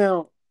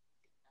 Now,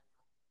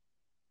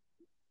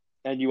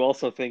 and you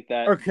also think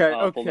that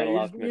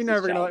you're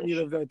never gonna let me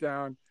live that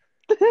down.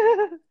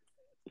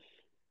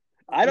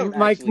 I don't.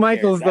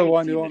 Michael's the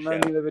one who won't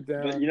let me live it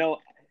down. But,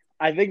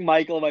 I think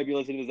Michael might be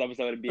listening to this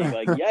episode and being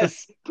like,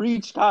 "Yes,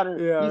 preach, Connor.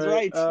 Yeah, he's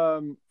right."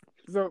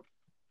 So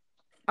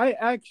I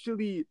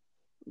actually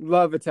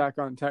love Attack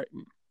on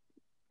Titan.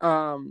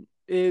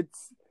 It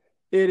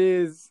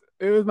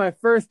was my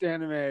first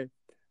anime,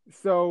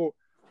 so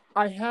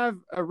I have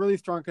a really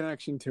strong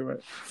connection to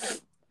it.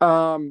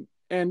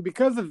 And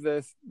because of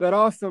this, that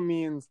also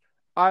means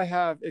I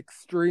have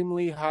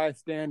extremely high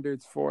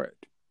standards for it.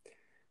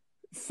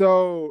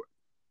 So,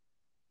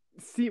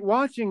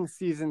 watching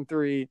season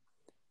 3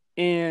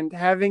 and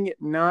having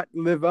it not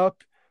live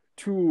up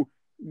to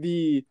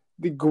the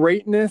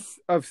greatness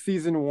of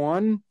season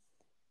 1.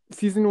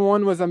 Season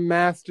 1 was a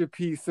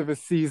masterpiece of a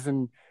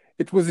season.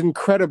 It was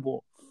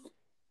incredible.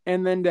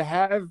 And then to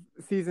have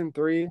season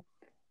 3,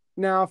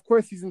 now of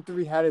course season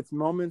 3 had its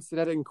moments, it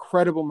had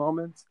incredible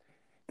moments.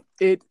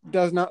 It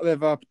does not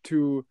live up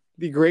to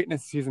the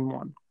greatness of season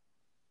 1.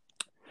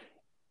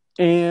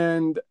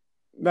 And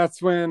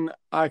that's when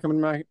I come to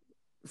my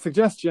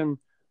suggestion,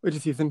 which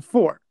is season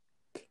 4.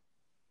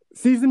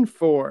 Season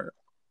 4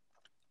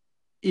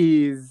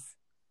 is,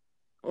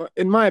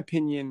 in my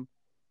opinion,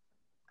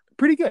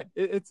 pretty good.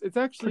 It's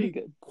actually Pretty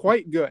good.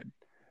 quite good.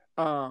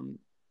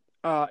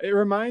 It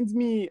reminds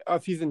me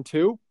of season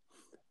 2,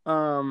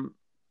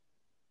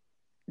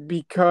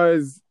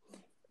 because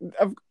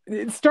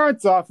it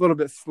starts off a little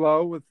bit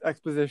slow with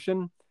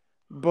exposition,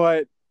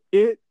 but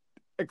it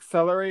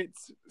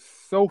accelerates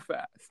so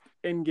fast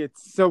and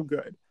gets so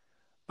good.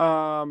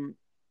 Um,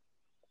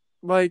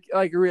 like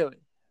really,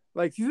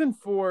 like season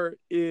 4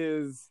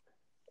 is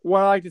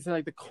what I like to say,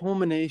 like the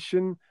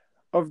culmination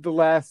of the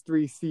last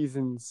 3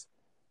 seasons.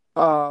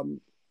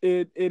 Um,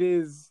 it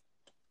is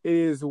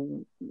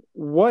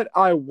what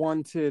I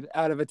wanted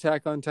out of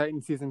Attack on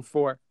Titan season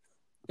 4.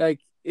 This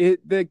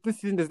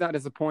season does not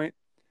disappoint.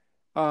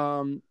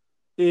 Um,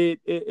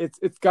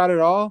 it's got it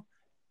all,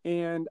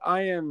 and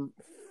I am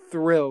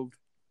thrilled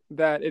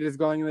that it is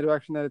going in the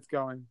direction that it's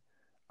going.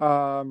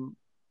 Um,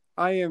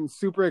 I am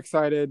super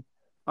excited.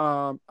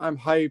 I'm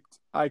hyped.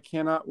 I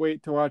cannot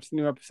wait to watch the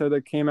new episode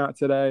that came out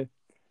today.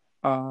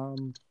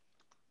 Um,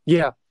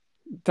 yeah,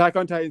 Attack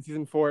on Titan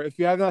season 4. If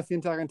you have not seen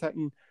Attack on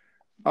Titan,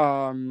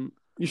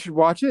 you should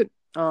watch it.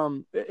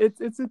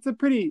 It's a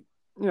pretty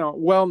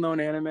well known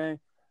anime.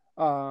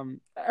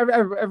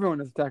 Everyone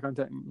knows Attack on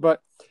Titan,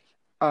 but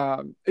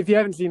if you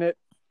haven't seen it,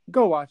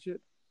 go watch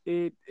it.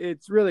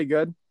 It's really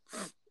good.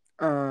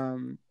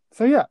 So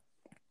yeah.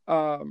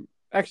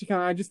 Actually,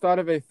 I just thought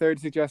of a third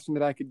suggestion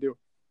that I could do.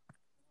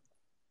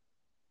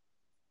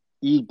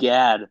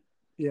 Egad.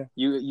 Yeah.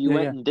 You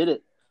went and did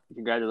it.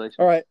 Congratulations.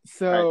 All right. All right,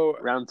 So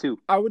round 2.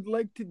 I would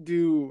like to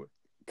do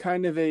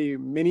kind of a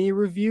mini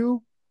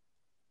review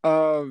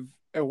of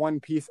a One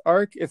Piece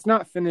arc. It's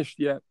not finished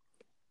yet,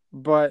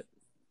 but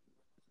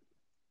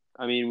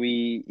I mean,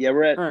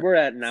 we're at all right. we're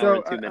at an hour So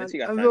and 2 minutes. You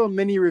got a time. little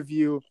mini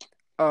review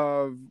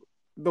of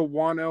the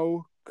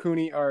Wano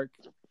Kuni arc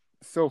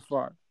so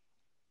far.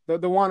 The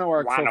Wano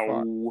arc so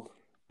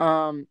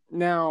far.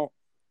 Now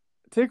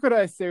take what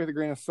I say with a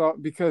grain of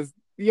salt because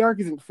the arc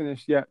isn't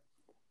finished yet.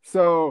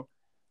 So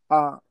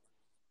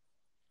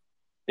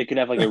it could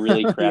have like a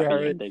really crappy Yeah,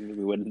 right. ending that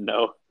we wouldn't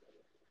know.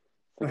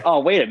 Like, oh,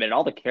 wait a minute!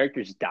 All the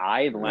characters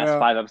die in the last Yeah.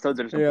 5 episodes.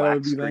 There's a Yeah, that black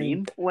would be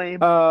screen.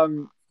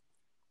 Lame.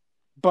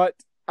 But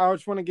I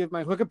just want to give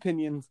my quick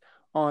opinions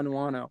on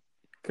Wano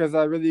because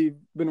I've really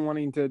been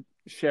wanting to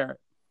share it.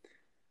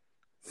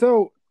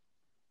 So,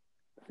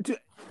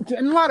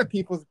 in a lot of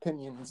people's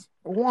opinions,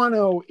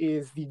 Wano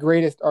is the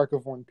greatest arc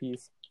of One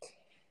Piece,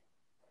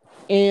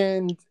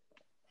 and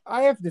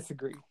I have to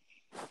disagree.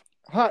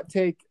 Hot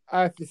take: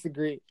 I have to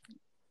disagree.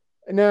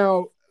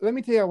 Now, let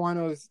me tell you why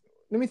Wano's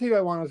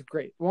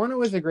great.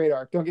 Wano is a great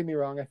arc. Don't get me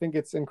wrong. I think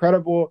it's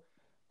incredible.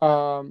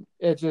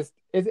 It's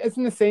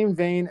in the same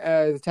vein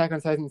as Attack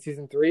on Titan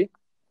season 3.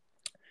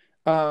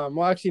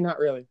 Well, actually, not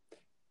really.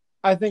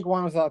 I think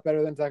Wano's a lot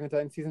better than Attack on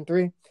Titan season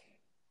 3.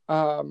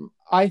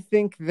 I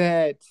think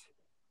that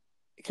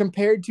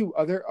compared to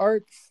other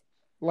arcs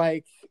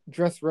like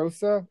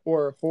Dressrosa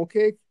or Whole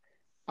Cake,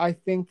 I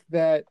think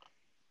that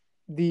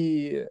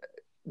the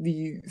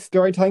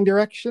storytelling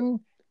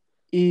direction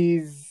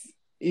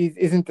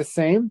isn't the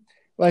same.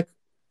 Like,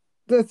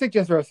 let's take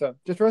Dressrosa.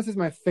 Dressrosa is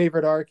my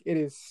favorite arc. It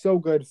is so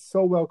good,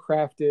 so well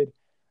crafted.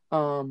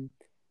 It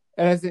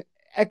has an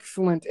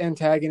excellent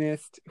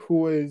antagonist who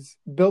was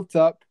built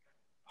up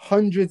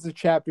hundreds of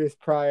chapters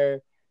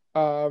prior.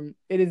 It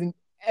is an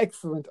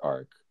excellent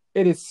arc.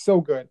 It is so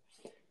good.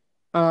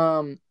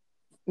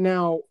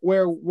 Now,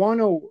 where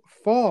Wano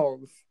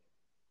falls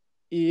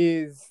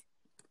is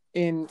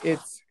in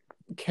its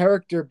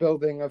character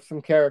building of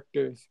some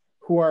characters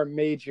who are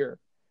major.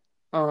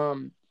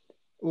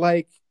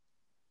 Like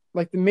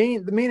the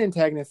main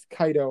antagonist,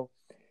 Kaido.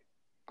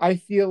 I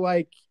feel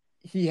like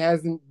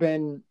he's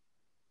been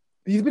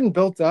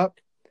built up,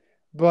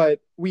 but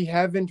we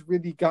haven't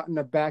really gotten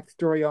a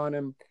backstory on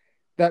him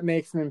that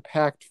makes him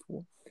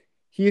impactful.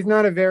 He's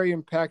not a very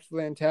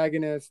impactful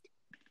antagonist.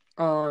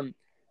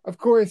 Of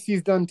course,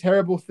 he's done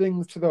terrible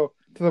things to the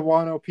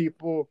Wano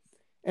people,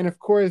 and of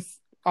course,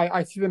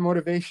 I see the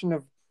motivation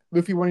of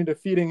Luffy wanting to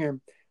defeating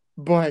him,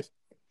 but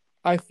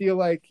I feel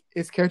like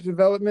his character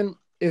development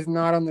is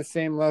not on the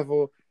same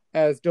level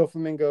as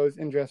Doflamingos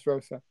in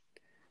Dressrosa.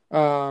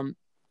 Um,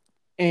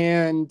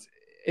 and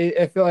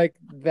I feel like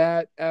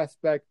that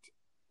aspect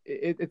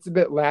it's a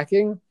bit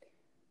lacking.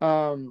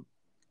 Um,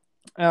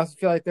 I also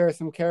feel like there are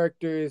some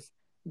characters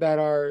that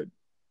are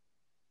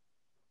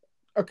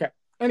okay.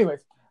 Anyways,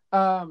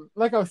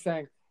 like I was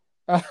saying,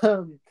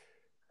 um,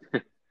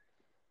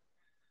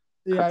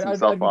 yeah, Cut some I'd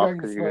stuff be off going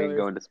into because you're going to spoilers.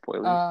 go into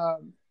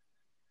spoilers.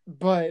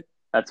 But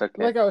That's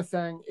okay. like I was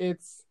saying,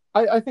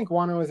 I think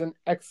Wano is an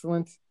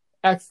excellent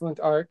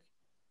arc.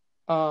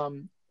 I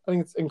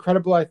think it's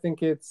incredible. I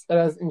think it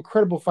has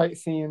incredible fight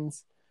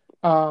scenes.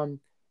 Um,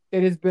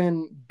 it has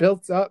been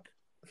built up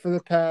for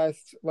the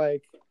past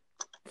like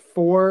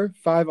 4,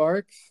 5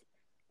 arcs.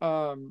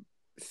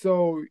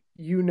 So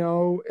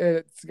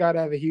it's got to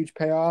have a huge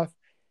payoff,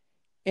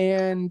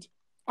 and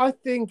I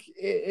think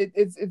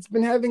it's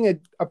been having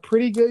a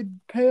pretty good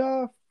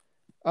payoff.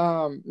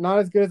 Not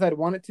as good as I'd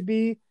want it to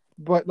be,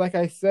 but like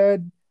I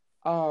said,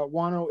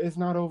 Wano is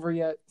not over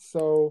yet.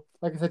 So,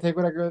 like I said, take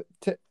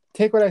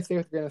what I say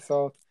with a grain of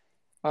salt.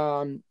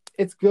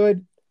 It's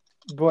good,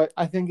 but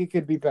I think it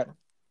could be better.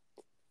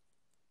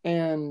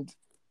 And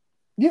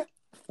yeah,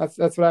 that's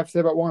what I have to say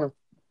about Wano.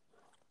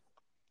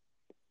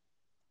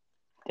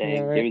 Yeah,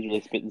 Dang, right. David's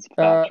really spitting some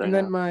facts right And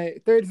then now. my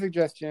third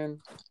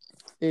suggestion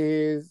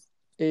is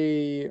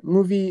a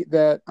movie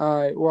that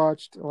I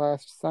watched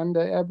last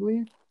Sunday, I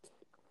believe.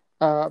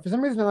 For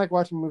some reason, I like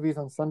watching movies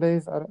on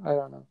Sundays. I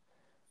don't know.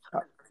 Uh,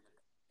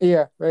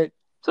 yeah, right.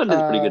 Sunday's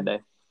a pretty good Um, day.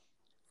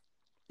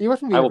 you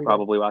watch movie I will every day.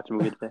 probably watch a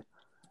movie today.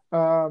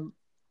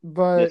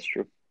 But That's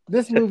true.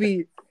 this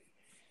movie,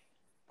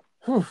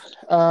 whew,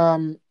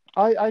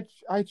 I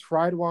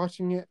tried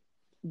watching it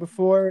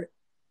before,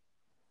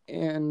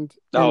 and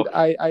Oh,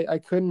 I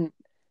couldn't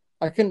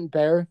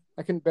bear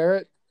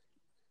it.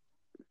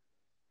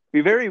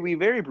 we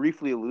very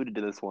briefly alluded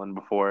to this one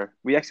before.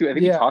 I think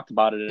we Yeah, talked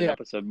about it in an yeah,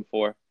 episode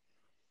before,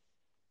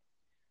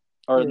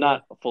 or yeah.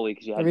 not fully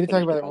because you We hadn't did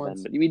talk finished about it it by then,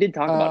 once. but we did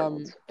talk about it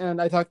once.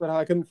 And I talked about how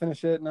I couldn't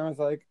finish it, and I was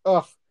like,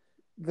 ugh,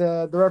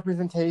 the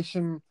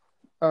representation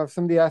of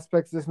some of the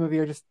aspects of this movie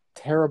are just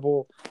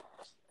terrible.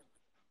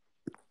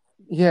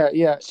 Yeah,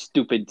 yeah,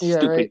 Stupid, yeah,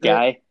 right, stupid right.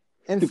 guy,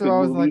 And so stupid I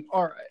was like, movie.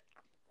 all right,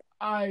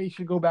 I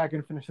should go back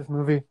and finish this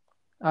movie.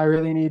 I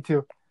really need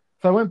to.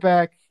 So I went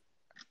back,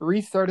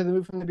 restarted the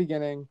movie from the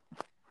beginning,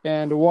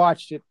 and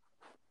watched it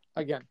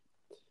again.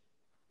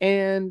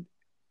 And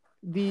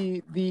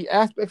the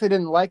aspects I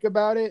didn't like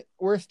about it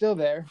were still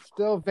there,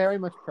 still very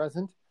much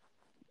present.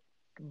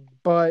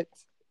 But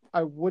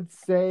I would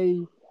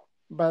say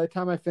by the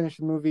time I finished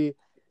the movie,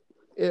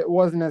 it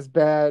wasn't as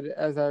bad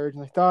as I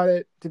originally thought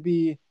it to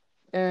be.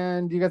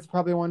 And you guys are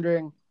probably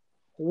wondering,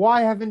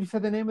 why haven't you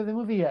said the name of the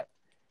movie yet?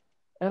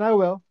 And I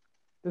will.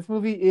 This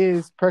movie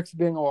is Perks of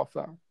Being a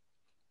Wallflower.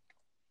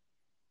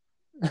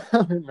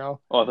 No.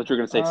 Oh, I thought you were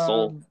gonna say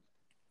Soul.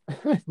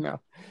 Um, no.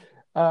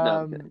 No,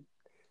 I'm kidding.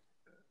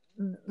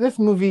 Um, this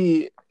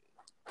movie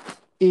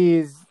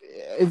is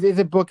is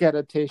a book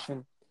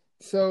adaptation.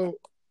 So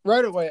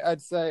right away,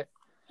 I'd say,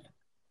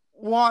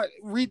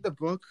 read the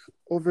book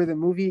over the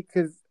movie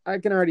because I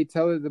can already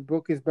tell that the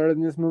book is better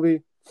than this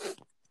movie.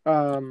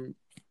 Um,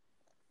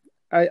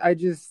 I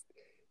just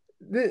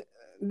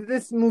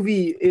this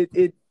movie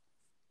it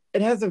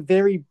has a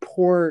very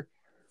poor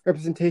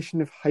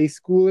representation of high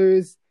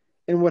schoolers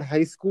and what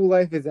high school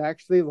life is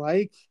actually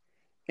like,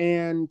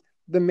 and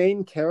the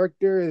main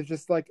character is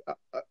just like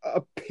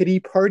a pity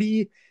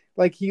party.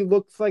 Like he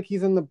looks like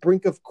he's on the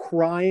brink of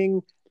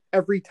crying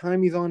every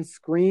time he's on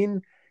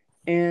screen,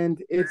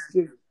 and it's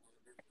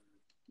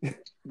just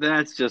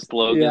That's just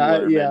Logan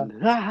yeah, yeah,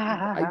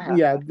 Lerman.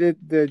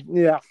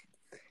 yeah,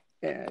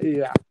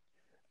 yeah.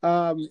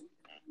 Um,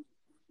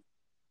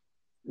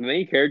 The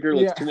main character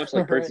looks yeah, too much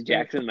like right, Percy right.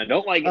 Jackson, and I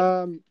don't like it.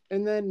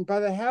 And then by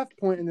the half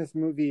point in this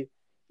movie,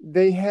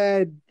 they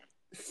had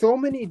so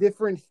many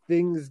different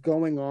things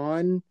going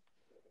on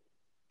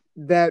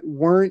that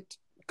weren't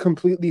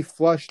completely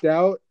flushed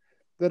out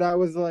that I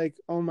was like,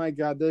 oh my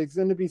God, there's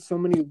going to be so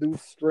many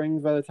loose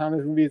strings by the time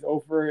this movie is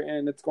over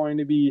and it's going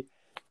to be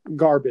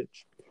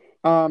garbage.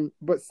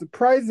 But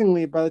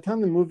surprisingly, by the time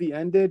the movie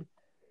ended,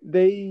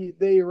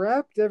 they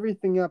wrapped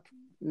everything up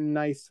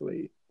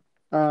nicely.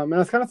 And I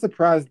was kind of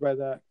surprised by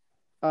that.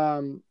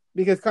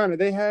 Because kind of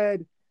they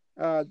had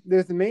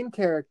there's the main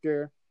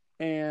character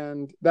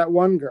and that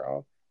one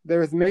girl. There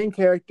was the main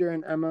character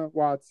and Emma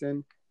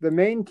Watson, the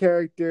main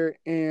character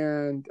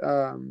and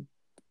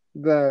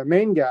the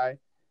main guy.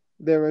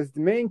 There was the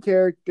main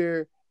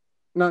character,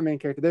 not main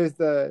character. There's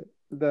the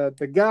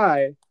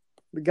guy,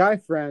 the guy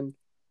friend,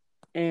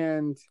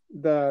 and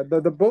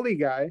the bully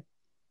guy.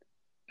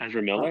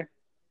 Ezra Miller?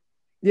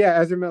 Yeah,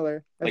 Ezra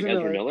Miller, Like Ezra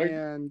Ezra Miller,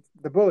 Miller? and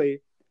the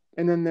bully,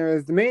 and then there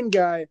is the main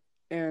guy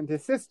and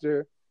his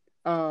sister,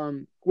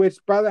 which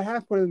by the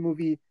half point of the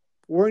movie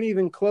weren't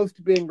even close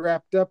to being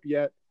wrapped up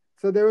yet.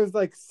 So there was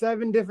like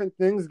 7 different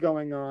things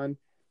going on,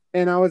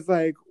 and I was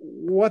like,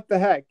 "What the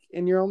heck?"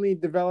 And you're only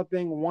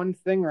developing one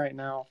thing right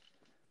now,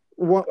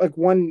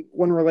 one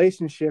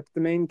relationship,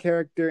 the main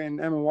character and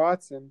Emma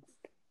Watson,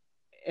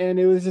 and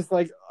it was just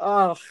like,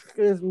 oh,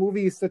 this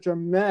movie is such a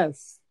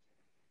mess.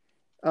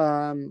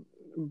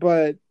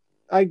 But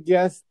I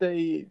guess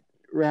they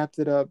wrapped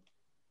it up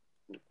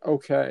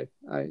okay.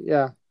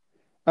 Yeah.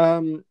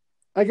 Um,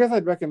 I guess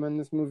I'd recommend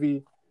this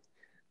movie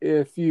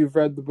if you've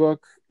read the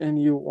book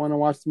and you want to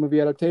watch the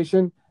movie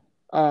adaptation.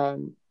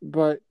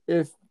 But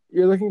if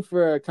you're looking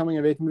for a coming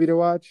of age movie to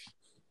watch,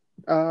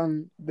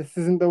 this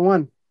isn't the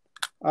one.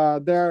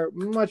 There are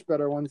much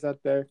better ones out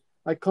there,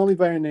 like Call Me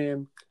by Your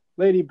Name,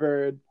 Lady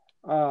Bird,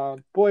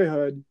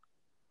 Boyhood,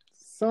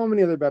 so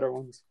many other better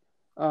ones.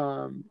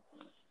 Um,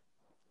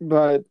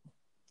 but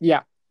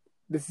yeah,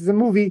 this is a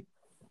movie,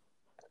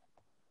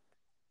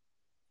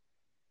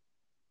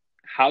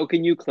 How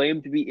can you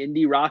claim to be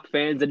indie rock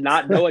fans and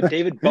not know a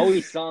David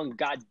Bowie song?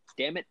 God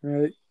damn it.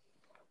 right?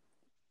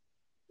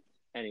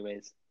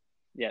 Anyways,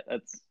 yeah,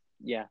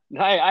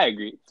 I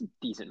agree. It's a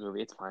decent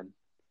movie. It's fine.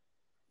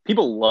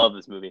 People love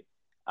this movie.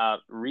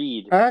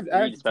 Reed I have Reed to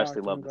talk especially to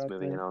him loved this about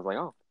movie, that. and I was like,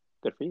 oh,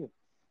 good for you.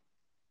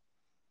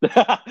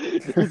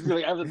 He's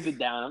like, I have to sit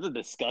down. I have to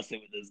discuss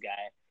it with this guy.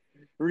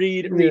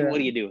 Reed, what Yeah, are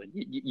you doing?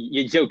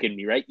 You're joking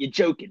me, right? You're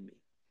joking me.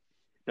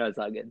 No, it's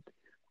not good.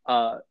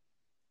 Uh,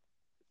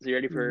 so you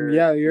ready for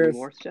yeah, any yours.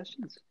 more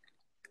suggestions?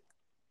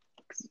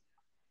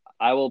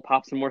 I will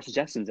pop some more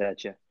suggestions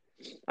at you.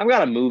 I've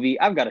got a movie,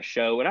 I've got a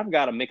show, and I've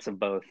got a mix of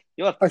both.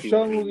 You'll have to A see which show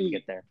one when you movie.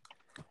 get there.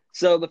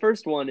 So the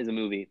first one is a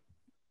movie.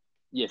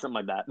 Yeah,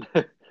 something like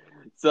that.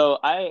 So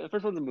the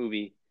first one's a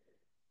movie.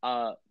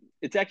 Uh,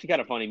 it's actually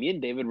kind of funny. Me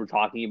and David were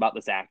talking about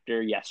this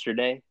actor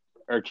yesterday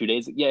or 2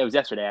 days. Yeah, it was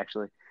yesterday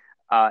actually.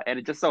 And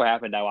it just so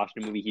happened I watched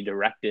a movie he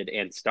directed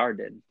and starred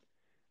in.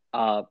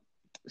 Uh,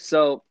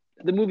 so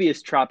the movie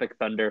is Tropic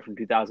Thunder from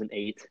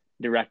 2008, Oh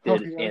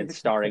directed yeah, and we talked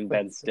starring about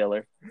Ben that.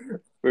 Stiller.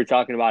 We were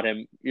talking about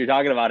him. You're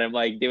talking about him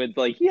like David's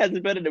like he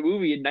hasn't been in a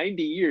movie in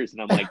 90 years,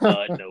 and I'm like,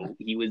 no,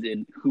 he was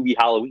in Hubie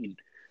Halloween.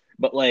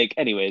 But like,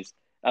 anyways,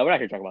 we're not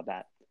here to talk about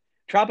that.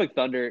 Tropic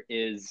Thunder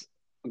is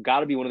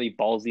got to be one of the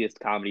ballsiest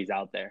comedies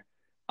out there.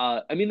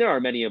 I mean, there are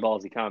many a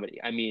ballsy comedy.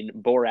 I mean,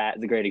 Borat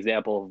is a great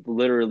example of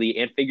literally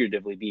and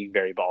figuratively being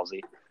very ballsy.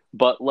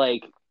 But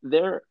like,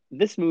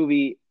 this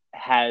movie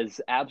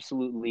has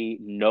absolutely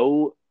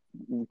no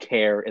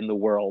care in the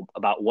world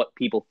about what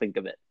people think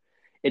of it.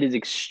 It is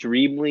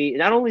extremely,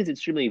 not only is it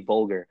extremely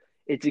vulgar,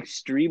 it's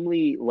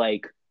extremely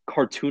like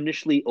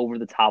cartoonishly over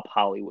the top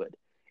Hollywood.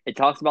 It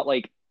talks about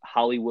like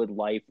Hollywood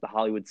life, the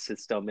Hollywood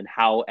system, and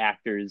how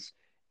actors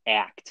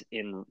act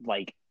in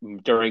like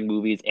during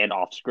movies and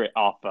off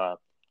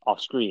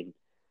screen.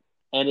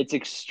 And it's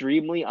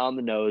extremely on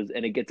the nose,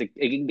 and it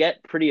can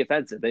get pretty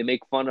offensive. They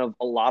make fun of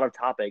a lot of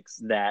topics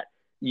that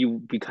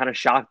you'd be kind of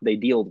shocked they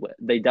dealt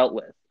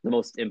with. The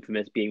most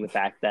infamous being the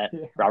fact that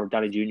Yeah. Robert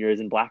Downey Jr. is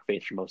in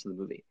blackface for most of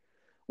the movie.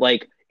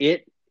 Like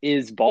it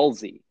is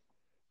ballsy.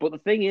 But the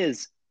thing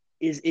is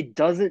it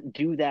doesn't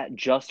do that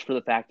just for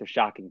the fact of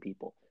shocking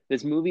people.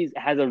 This movie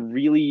has a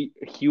really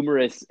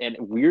humorous and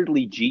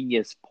weirdly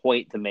genius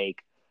point to make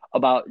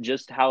about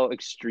just how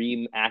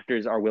extreme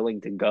actors are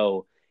willing to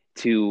go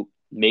to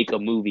make a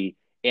movie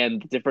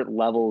and the different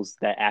levels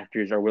that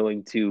actors are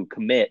willing to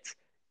commit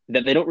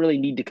that they don't really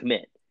need to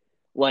commit.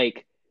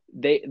 Like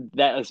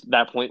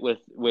that point with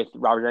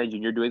Robert Downey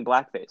Jr. doing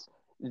blackface.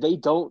 They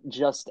don't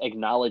just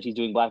acknowledge he's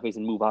doing blackface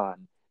and move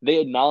on. They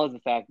acknowledge the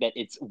fact that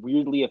it's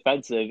weirdly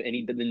offensive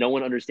and no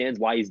one understands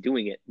why he's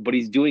doing it, but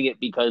he's doing it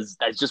because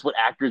that's just what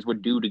actors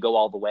would do to go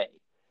all the way.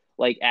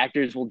 Like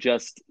actors will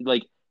just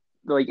like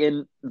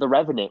in The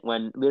Revenant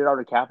when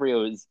Leonardo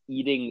DiCaprio is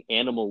eating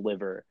animal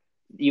liver,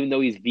 even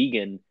though he's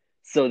vegan,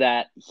 so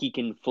that he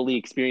can fully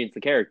experience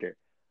the character.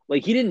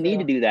 Like he didn't need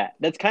to Yeah. do that.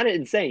 That's kind of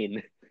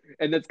insane,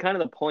 and that's kind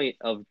of the point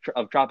of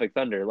Tropic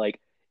Thunder. Like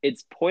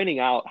it's pointing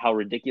out how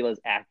ridiculous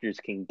actors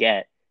can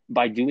get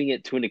by doing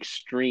it to an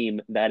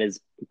extreme that is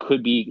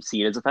could be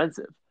seen as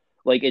offensive.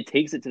 Like it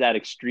takes it to that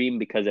extreme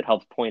because it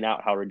helps point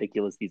out how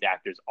ridiculous these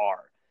actors are,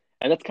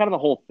 and that's kind of the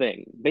whole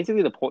thing.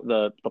 Basically, the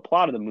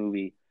plot of the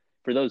movie,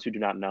 for those who do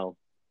not know,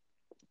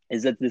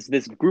 is that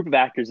this group of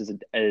actors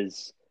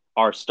is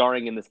are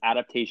starring in this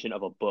adaptation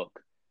of a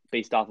book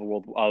based off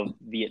of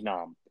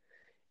Vietnam,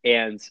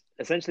 and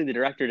essentially the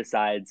director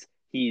decides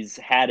he's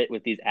had it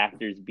with these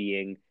actors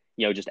being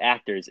just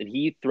actors, and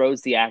he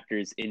throws the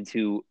actors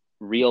into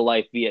real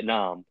life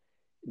Vietnam.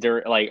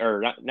 They're like,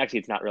 or not, actually,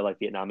 it's not real life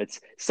Vietnam. It's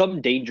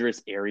some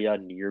dangerous area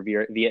near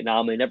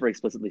Vietnam. They never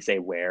explicitly say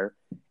where,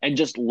 and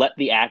just let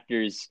the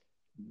actors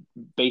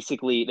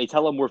basically. They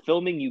tell them we're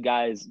filming you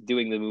guys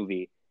doing the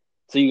movie,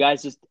 so you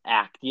guys just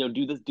act. Do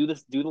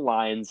the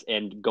lines,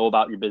 and go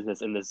about your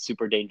business in this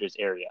super dangerous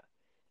area.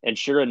 And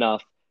sure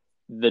enough,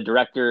 the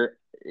director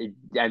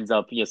ends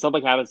up,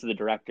 something happens to the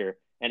director,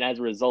 and as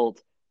a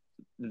result,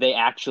 they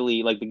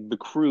actually like the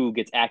crew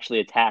gets actually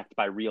attacked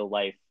by real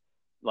life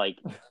like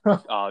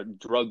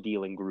drug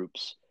dealing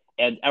groups,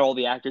 and all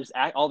the actors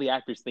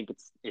think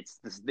it's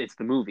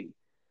the movie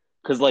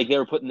because like they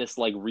were put in this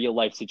like real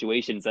life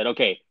situation and said,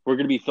 okay, we're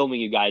gonna be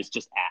filming you guys,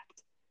 just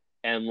act,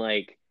 and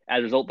like as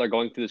a result, they're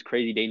going through this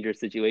crazy dangerous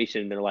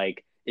situation. And they're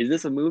like, is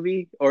this a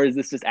movie or is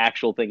this just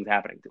actual things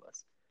happening to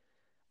us?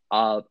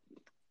 Uh,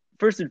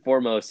 First and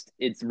foremost,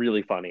 it's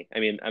really funny. I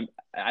mean,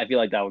 I feel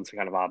like that one's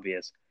kind of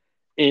obvious.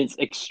 It's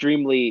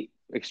extremely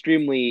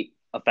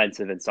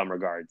offensive in some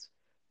regards,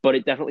 but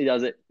it definitely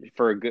does it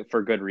for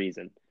good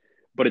reason.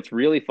 But it's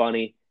really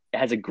funny. It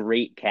has a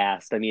great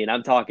cast. I mean,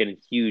 I'm talking a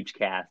huge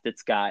cast.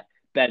 It's got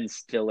Ben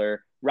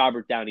Stiller,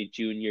 Robert Downey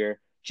Jr.,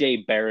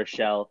 Jay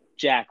Baruchel,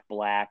 Jack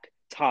Black,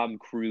 Tom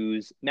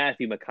Cruise,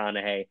 Matthew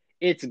McConaughey.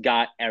 It's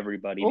got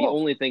everybody. The Oh,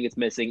 only thing it's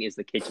missing is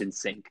the kitchen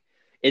sink.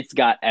 It's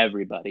got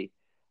everybody.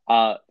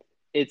 Uh,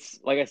 it's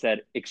like I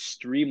said,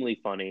 extremely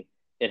funny.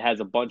 It has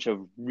a bunch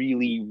of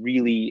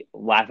really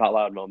laugh out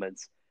loud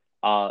moments.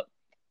 Uh,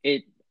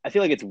 it I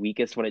feel like it's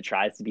weakest when it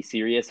tries to be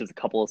serious. There's a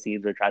couple of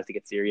scenes where it tries to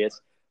get serious,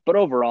 but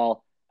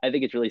overall, I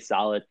think it's really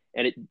solid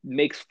and it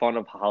makes fun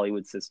of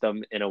Hollywood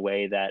system in a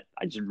way that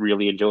I just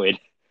really enjoyed.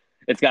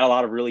 It's got a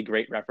lot of really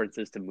great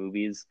references to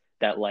movies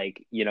that,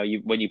 like,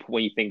 you when you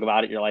think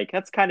about it, you're like,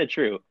 that's kind of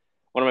true.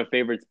 One of my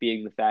favorites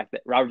being the fact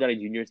that Robert Downey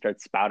Jr.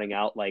 starts spouting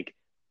out like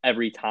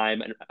every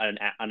time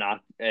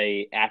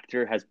a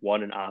actor has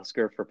won an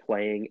Oscar for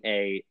playing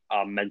a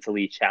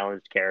mentally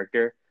challenged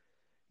character,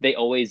 they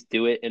always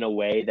do it in a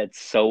way that's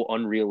so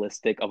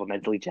unrealistic of a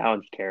mentally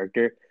challenged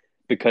character.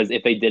 Because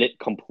if they did it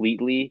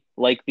completely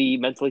like the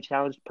mentally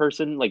challenged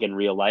person, like in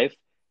real life,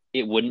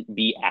 it wouldn't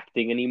be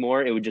acting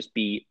anymore. It would just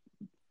be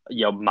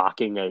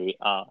mocking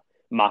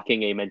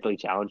a mentally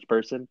challenged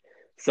person.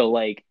 So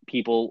like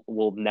people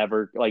will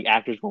never like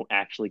actors won't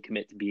actually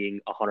commit to being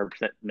 100%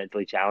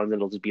 mentally challenged.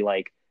 It'll just be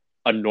like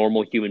a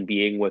normal human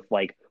being with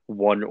like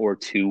one or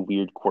two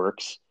weird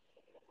quirks.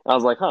 And I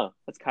was like, huh,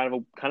 that's kind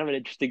of an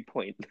interesting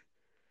point.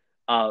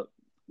 Uh,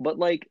 but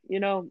like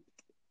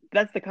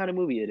that's the kind of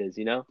movie it is.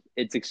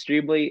 It's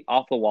extremely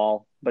off the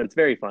wall, but it's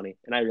very funny,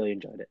 and I really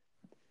enjoyed it.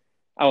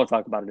 I won't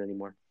talk about it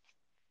anymore,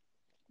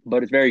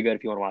 but it's very good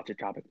if you want to watch it.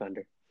 Tropic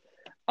Thunder.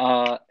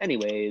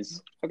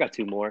 Anyways, I've got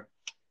two more.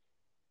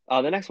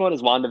 The next one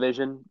is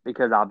WandaVision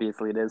because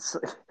obviously it is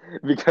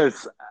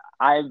because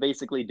I'm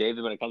basically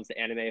David when it comes to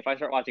anime. If I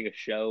start watching a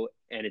show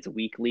and it's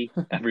weekly,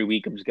 every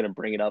week I'm just gonna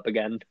bring it up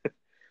again.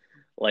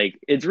 Like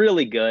it's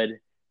really good.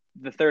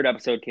 The third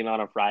episode came out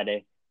on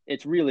Friday.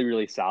 It's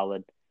really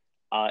solid.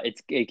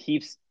 It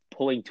keeps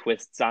pulling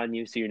twists on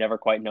you, so you never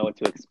quite know what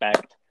to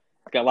expect.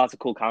 It's got lots of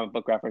cool comic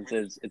book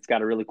references. It's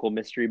got a really cool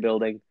mystery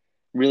building.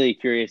 Really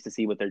curious to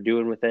see what they're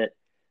doing with it.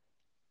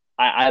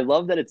 I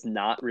love that it's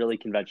not really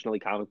conventionally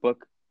comic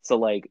book. So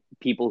like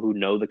people who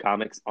know the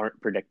comics aren't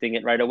predicting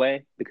it right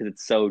away because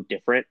it's so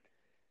different.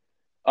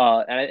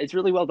 And it's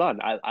really well done.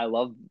 I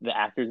love the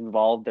actors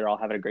involved. They're all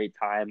having a great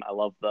time. I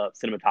love the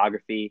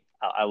cinematography.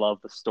 I love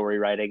the story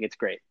writing. It's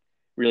great.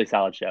 Really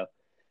solid show.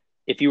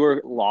 If you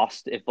were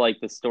lost, if like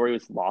the story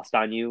was lost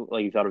on you,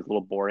 like you thought it was a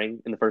little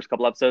boring in the first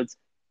couple episodes,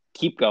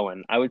 keep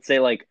going. I would say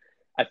like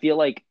I feel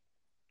like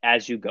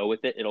as you go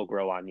with it, it'll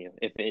grow on you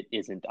if it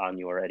isn't on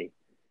you already.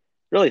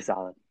 Really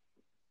solid.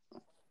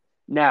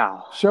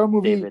 Now, show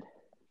movie. David,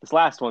 this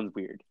last one's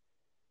weird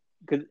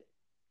because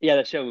yeah,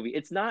 the show movie.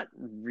 It's not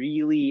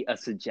really a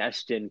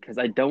suggestion because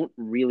I don't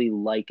really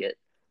like it,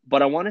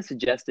 but I want to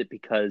suggest it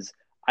because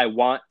I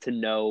want to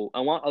know. I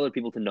want other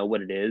people to know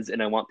what it is,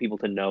 and I want people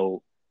to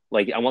know,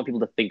 like, I want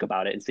people to think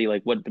about it and see,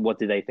 like, what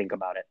do they think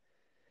about it.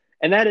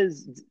 And that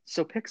is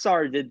so.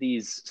 Pixar did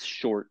these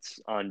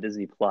shorts on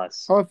Disney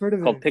Plus Oh, I've heard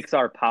of called this.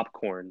 Pixar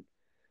Popcorn.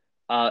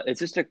 It's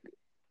just a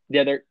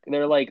yeah,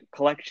 they're like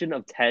collection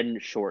of 10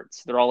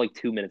 shorts. They're all like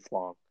 2 minutes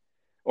long,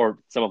 or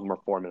some of them are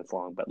 4 minutes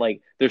long, but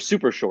like they're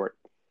super short.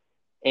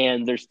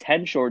 And there's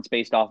 10 shorts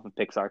based off of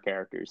Pixar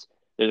characters.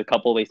 There's a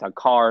couple based on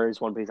Cars,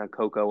 one based on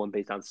Coco, one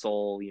based on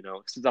Soul,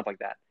 stuff like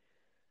that.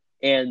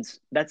 And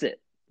that's it.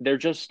 They're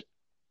just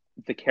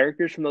the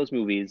characters from those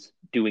movies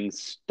doing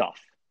stuff.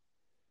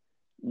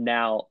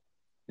 Now,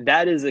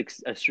 that is an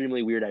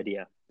extremely weird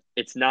idea.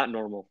 It's not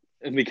normal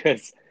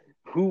because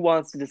who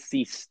wants to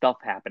see stuff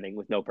happening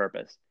with no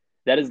purpose?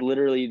 That is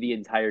literally the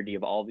entirety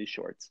of all these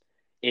shorts.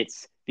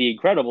 It's The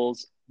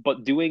Incredibles,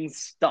 but doing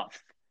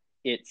stuff.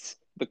 It's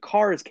the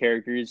Cars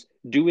characters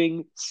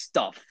doing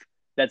stuff.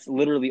 That's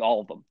literally all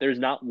of them. There's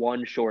not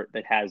one short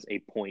that has a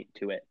point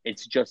to it.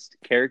 It's just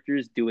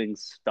characters doing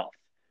stuff.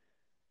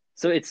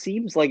 So it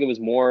seems like it was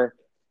more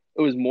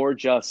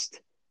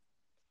just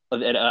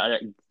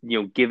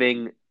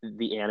giving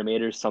the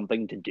animators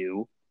something to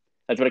do.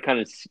 That's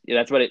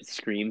what it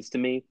screams to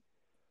me.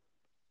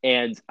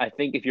 And I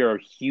think if you're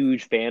a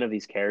huge fan of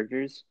these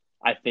characters,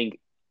 I think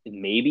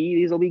maybe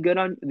these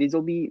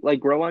will be like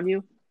grow on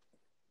you.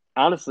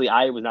 Honestly,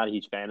 I was not a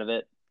huge fan of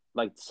it.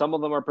 Like some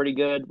of them are pretty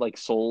good. Like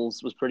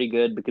Souls was pretty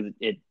good because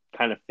it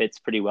kind of fits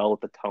pretty well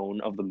with the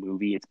tone of the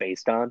movie it's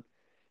based on.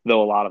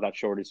 Though a lot of that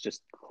short is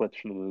just clips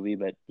from the movie,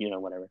 but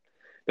whatever.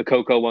 The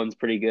Coco one's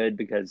pretty good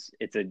because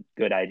it's a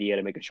good idea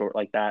to make a short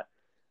like that.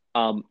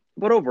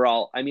 But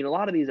overall, I mean, a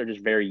lot of these are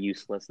just very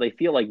useless. They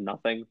feel like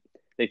nothing.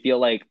 They feel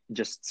like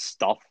just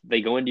stuff.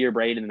 They go into your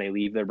brain and they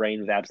leave their brain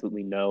with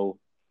absolutely no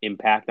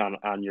impact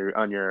on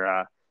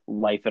your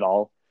life at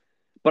all.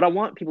 But I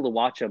want people to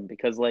watch them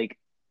because like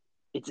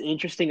it's an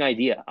interesting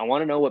idea. I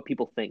want to know what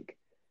people think.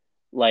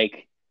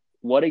 Like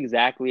what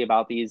exactly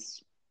about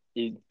these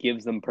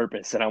gives them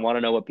purpose, and I want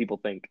to know what people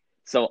think.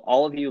 So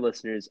all of you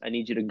listeners, I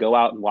need you to go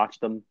out and watch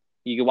them.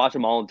 You can watch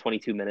them all in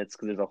 22 minutes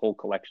because there's a whole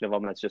collection of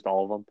them. That's just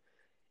all of them.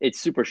 It's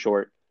super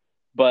short,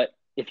 but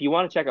if you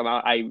want to check them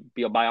out,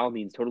 by all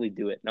means totally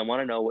do it. And I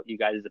want to know what you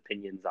guys'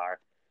 opinions are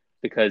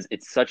because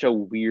it's such a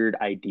weird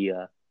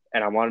idea,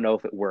 and I want to know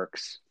if it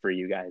works for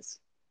you guys.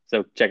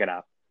 So check it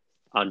out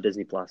on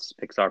Disney Plus,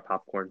 Pixar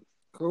Popcorn.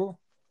 Cool.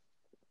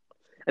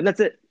 And that's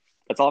it.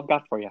 That's all I've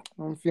got for you.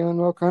 I'm feeling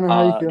well, Connor. How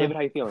are you feeling? David,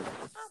 how you feeling?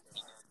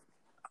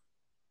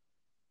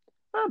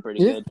 I'm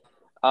pretty Yeah.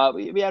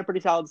 good. We had a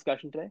pretty solid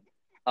discussion today.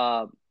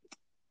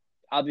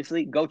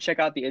 Obviously, go check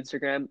out the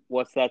Instagram.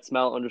 What's that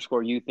smell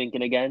 _ you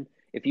thinking again?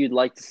 If you'd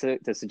like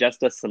to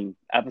suggest us some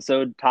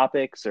episode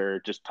topics or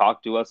just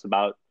talk to us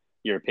about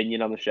your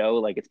opinion on the show,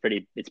 like it's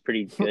pretty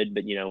good.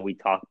 But we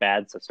talk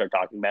bad, so start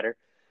talking better.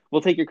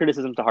 We'll take your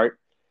criticism to heart.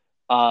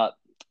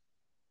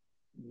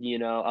 We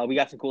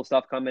got some cool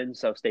stuff coming,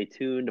 so stay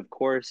tuned. Of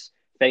course,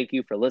 thank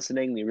you for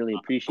listening. We really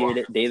appreciate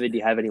it. David, do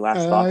you have any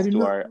last thoughts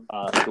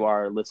to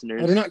our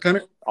listeners? I do not,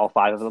 Connor. All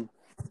 5 of them.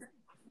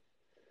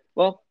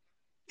 Well,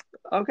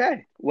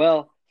 okay.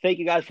 Well, thank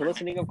you guys for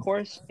listening, of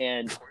course,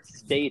 and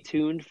stay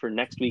tuned for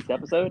next week's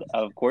episode.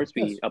 Of course,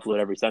 we upload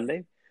every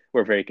Sunday.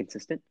 We're very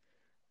consistent.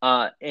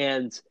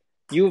 And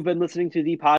you have been listening to the podcast.